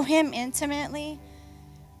you know him intimately,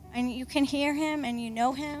 and you can hear him and you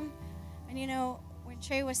know him, and you know, when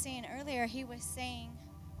Trey was saying earlier, he was saying,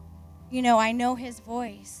 you know, I know his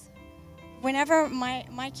voice. Whenever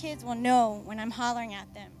my kids will know when I'm hollering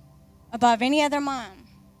at them above any other mom,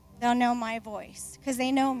 they'll know my voice because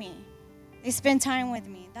they know me. They spend time with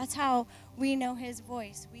me. That's how we know his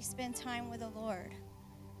voice. We spend time with the Lord.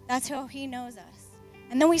 That's how he knows us.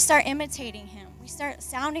 And then we start imitating him. We start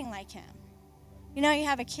sounding like him. You know, you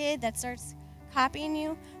have a kid that starts copying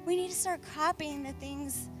you. We need to start copying the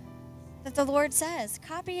things that the Lord says.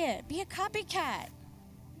 Copy it. Be a copycat.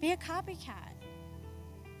 Be a copycat.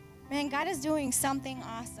 Man, God is doing something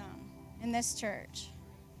awesome in this church.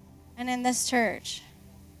 And in this church.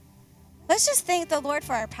 Let's just thank the Lord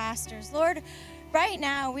for our pastors. Lord, right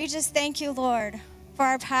now, we just thank you, Lord, for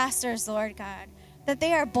our pastors, Lord God, that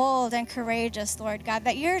they are bold and courageous, Lord God,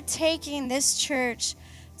 that you're taking this church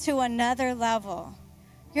to another level.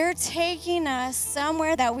 You're taking us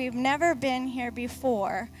somewhere that we've never been here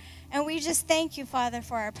before. And we just thank you, Father,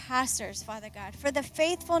 for our pastors, Father God, for the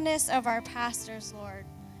faithfulness of our pastors, Lord.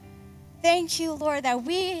 Thank you, Lord, that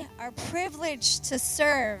we are privileged to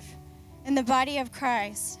serve in the body of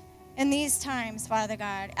Christ in these times, Father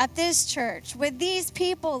God, at this church, with these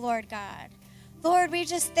people, Lord God. Lord, we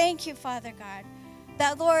just thank you, Father God,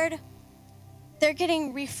 that, Lord, they're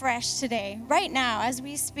getting refreshed today. Right now, as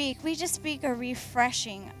we speak, we just speak a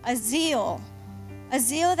refreshing, a zeal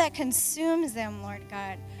that consumes them, Lord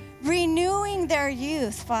God, renewing their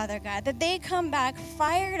youth, Father God, that they come back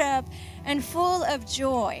fired up and full of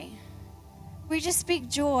joy. We just speak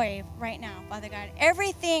joy right now, Father God.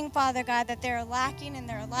 Everything, Father God, that they're lacking in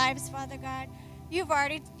their lives, Father God, you've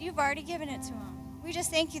already given it to them. We just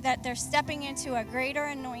thank you that they're stepping into a greater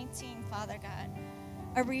anointing, Father God,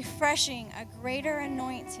 a refreshing, a greater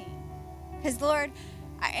anointing. Because, Lord,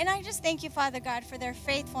 I just thank you, Father God, for their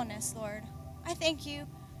faithfulness, Lord. I thank you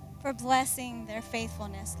for blessing their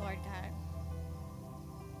faithfulness, Lord God.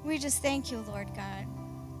 We just thank you, Lord God.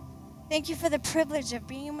 Thank you for the privilege of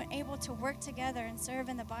being able to work together and serve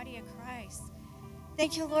in the body of Christ.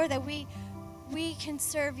 Thank you, Lord, that we can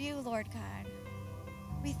serve you, Lord God.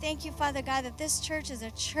 We thank you, Father God, that this church is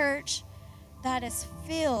a church that is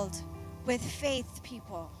filled with faith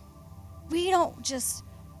people. We don't just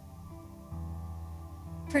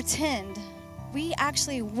pretend. We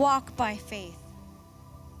actually walk by faith.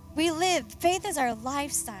 We live. Faith is our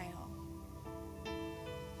lifestyle.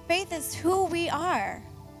 Faith is who we are.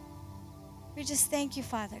 We just thank you,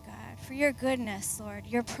 Father God, for your goodness, Lord,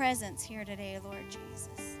 your presence here today, Lord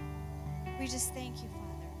Jesus. We just thank you,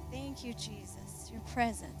 Father. Thank you, Jesus, your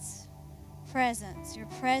presence, your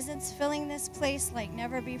presence filling this place like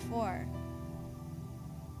never before.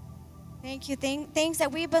 Thank you. Things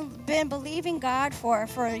that we've been believing God for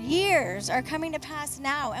years are coming to pass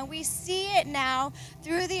now, and we see it now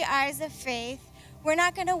through the eyes of faith. We're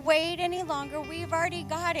not going to wait any longer. We've already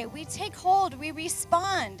got it. We take hold. We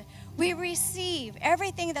respond. We receive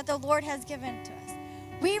everything that the Lord has given to us.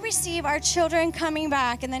 We receive our children coming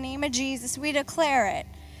back in the name of Jesus. We declare it.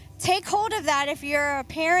 Take hold of that if you're a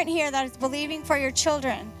parent here that is believing for your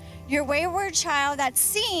children. Your wayward child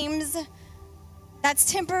that's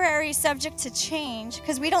temporary, subject to change,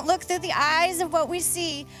 because we don't look through the eyes of what we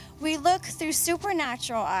see. We look through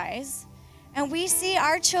supernatural eyes. And we see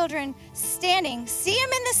our children standing. See them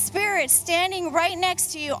in the spirit, standing right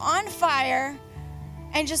next to you on fire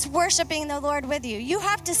and just worshiping the Lord with you. You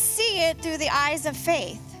have to see it through the eyes of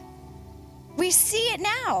faith. We see it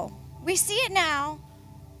now. We see it now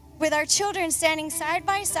with our children standing side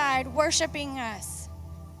by side worshiping us.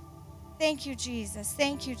 Thank you, Jesus.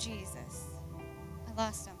 Thank you, Jesus. I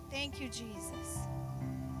lost him. Thank you, Jesus.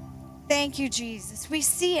 Thank you, Jesus. We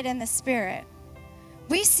see it in the Spirit.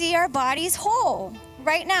 We see our bodies whole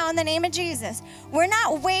right now in the name of Jesus. We're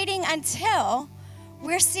not waiting until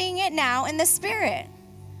we're seeing it now in the Spirit.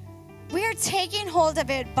 We are taking hold of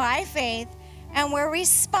it by faith, and we're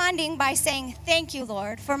responding by saying, thank you,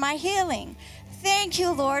 Lord, for my healing. Thank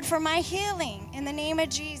you, Lord, for my healing in the name of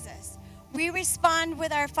Jesus. We respond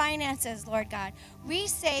with our finances, Lord God. We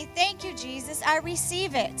say, thank you, Jesus. I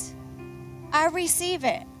receive it. I receive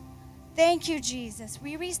it. Thank you, Jesus.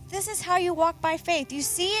 This is how you walk by faith. You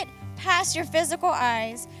see it past your physical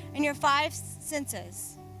eyes and your five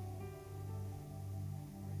senses.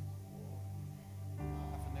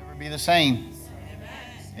 Life will never be the same.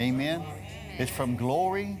 Amen. It's from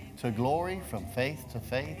glory to glory, from faith to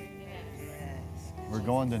faith. We're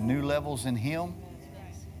going to new levels in Him.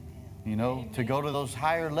 You know, to go to those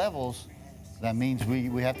higher levels, that means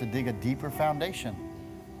we have to dig a deeper foundation.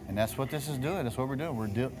 And that's what this is doing. That's what we're doing.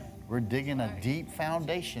 We're digging a deep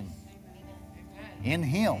foundation in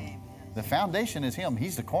Him. The foundation is Him.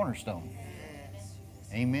 He's the cornerstone.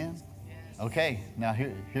 Amen. Okay, now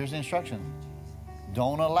here's the instruction.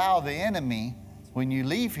 Don't allow the enemy, when you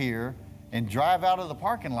leave here and drive out of the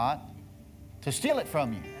parking lot, to steal it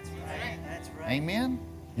from you. That's right. Amen.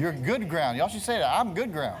 You're good ground. Y'all should say that. I'm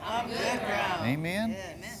good ground. I'm good ground. Amen.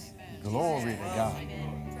 Yes. Glory to God.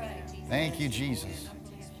 Thank you, Jesus.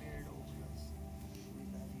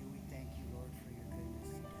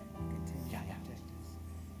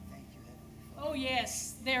 Oh,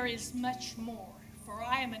 yes, there is much more, for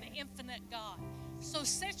I am an infinite God. So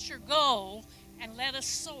set your goal and let us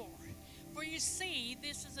soar. For you see,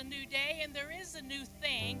 this is a new day, and there is a new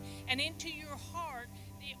thing, and into your heart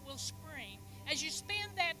it will spring. As you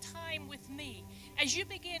spend that time with me, as you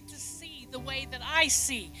begin to see the way that I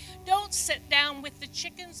see, don't sit down with the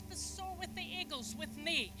chickens, but soar with the eagles with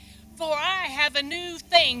me. For I have a new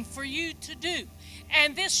thing for you to do.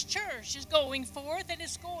 And this church is going forth, and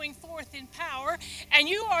it's going forth in power. And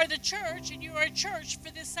you are the church, and you are a church for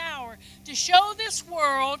this hour, to show this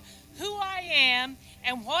world who I am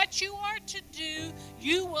and what you are to do,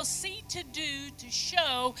 you will see to do to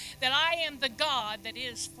show that I am the God that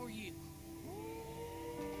is for you.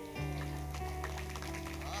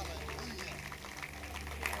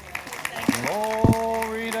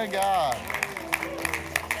 Glory to God.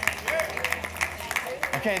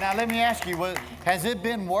 Okay, now let me ask you, has it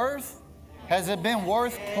been worth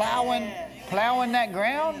plowing that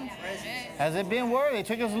ground? Has it been worth it? It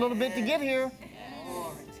took us a little bit to get here.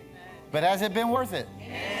 But has it been worth it?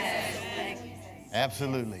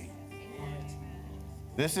 Absolutely.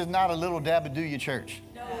 This is not a little Dabadooya church.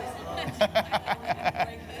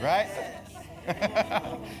 Right?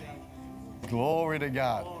 Glory to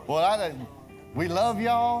God. Well, we love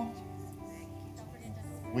y'all.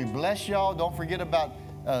 We bless y'all. Don't forget about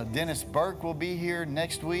Dennis Burke will be here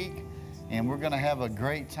next week, and we're going to have a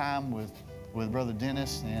great time with Brother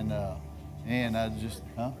Dennis and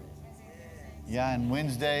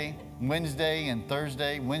Wednesday and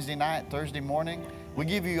Thursday, Wednesday night, Thursday morning. We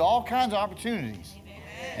give you all kinds of opportunities,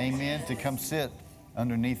 amen, to come sit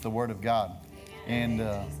underneath the Word of God. And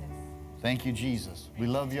thank you, Jesus. We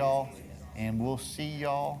love y'all, and we'll see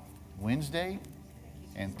y'all Wednesday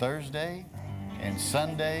and Thursday and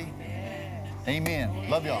Sunday. Amen.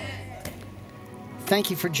 Love y'all. Thank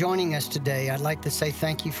you for joining us today. I'd like to say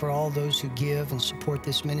thank you for all those who give and support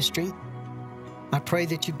this ministry. I pray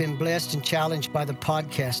that you've been blessed and challenged by the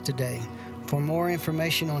podcast today. For more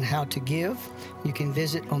information on how to give, you can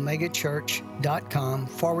visit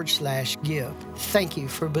omegachurch.com/give. Thank you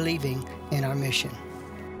for believing in our mission.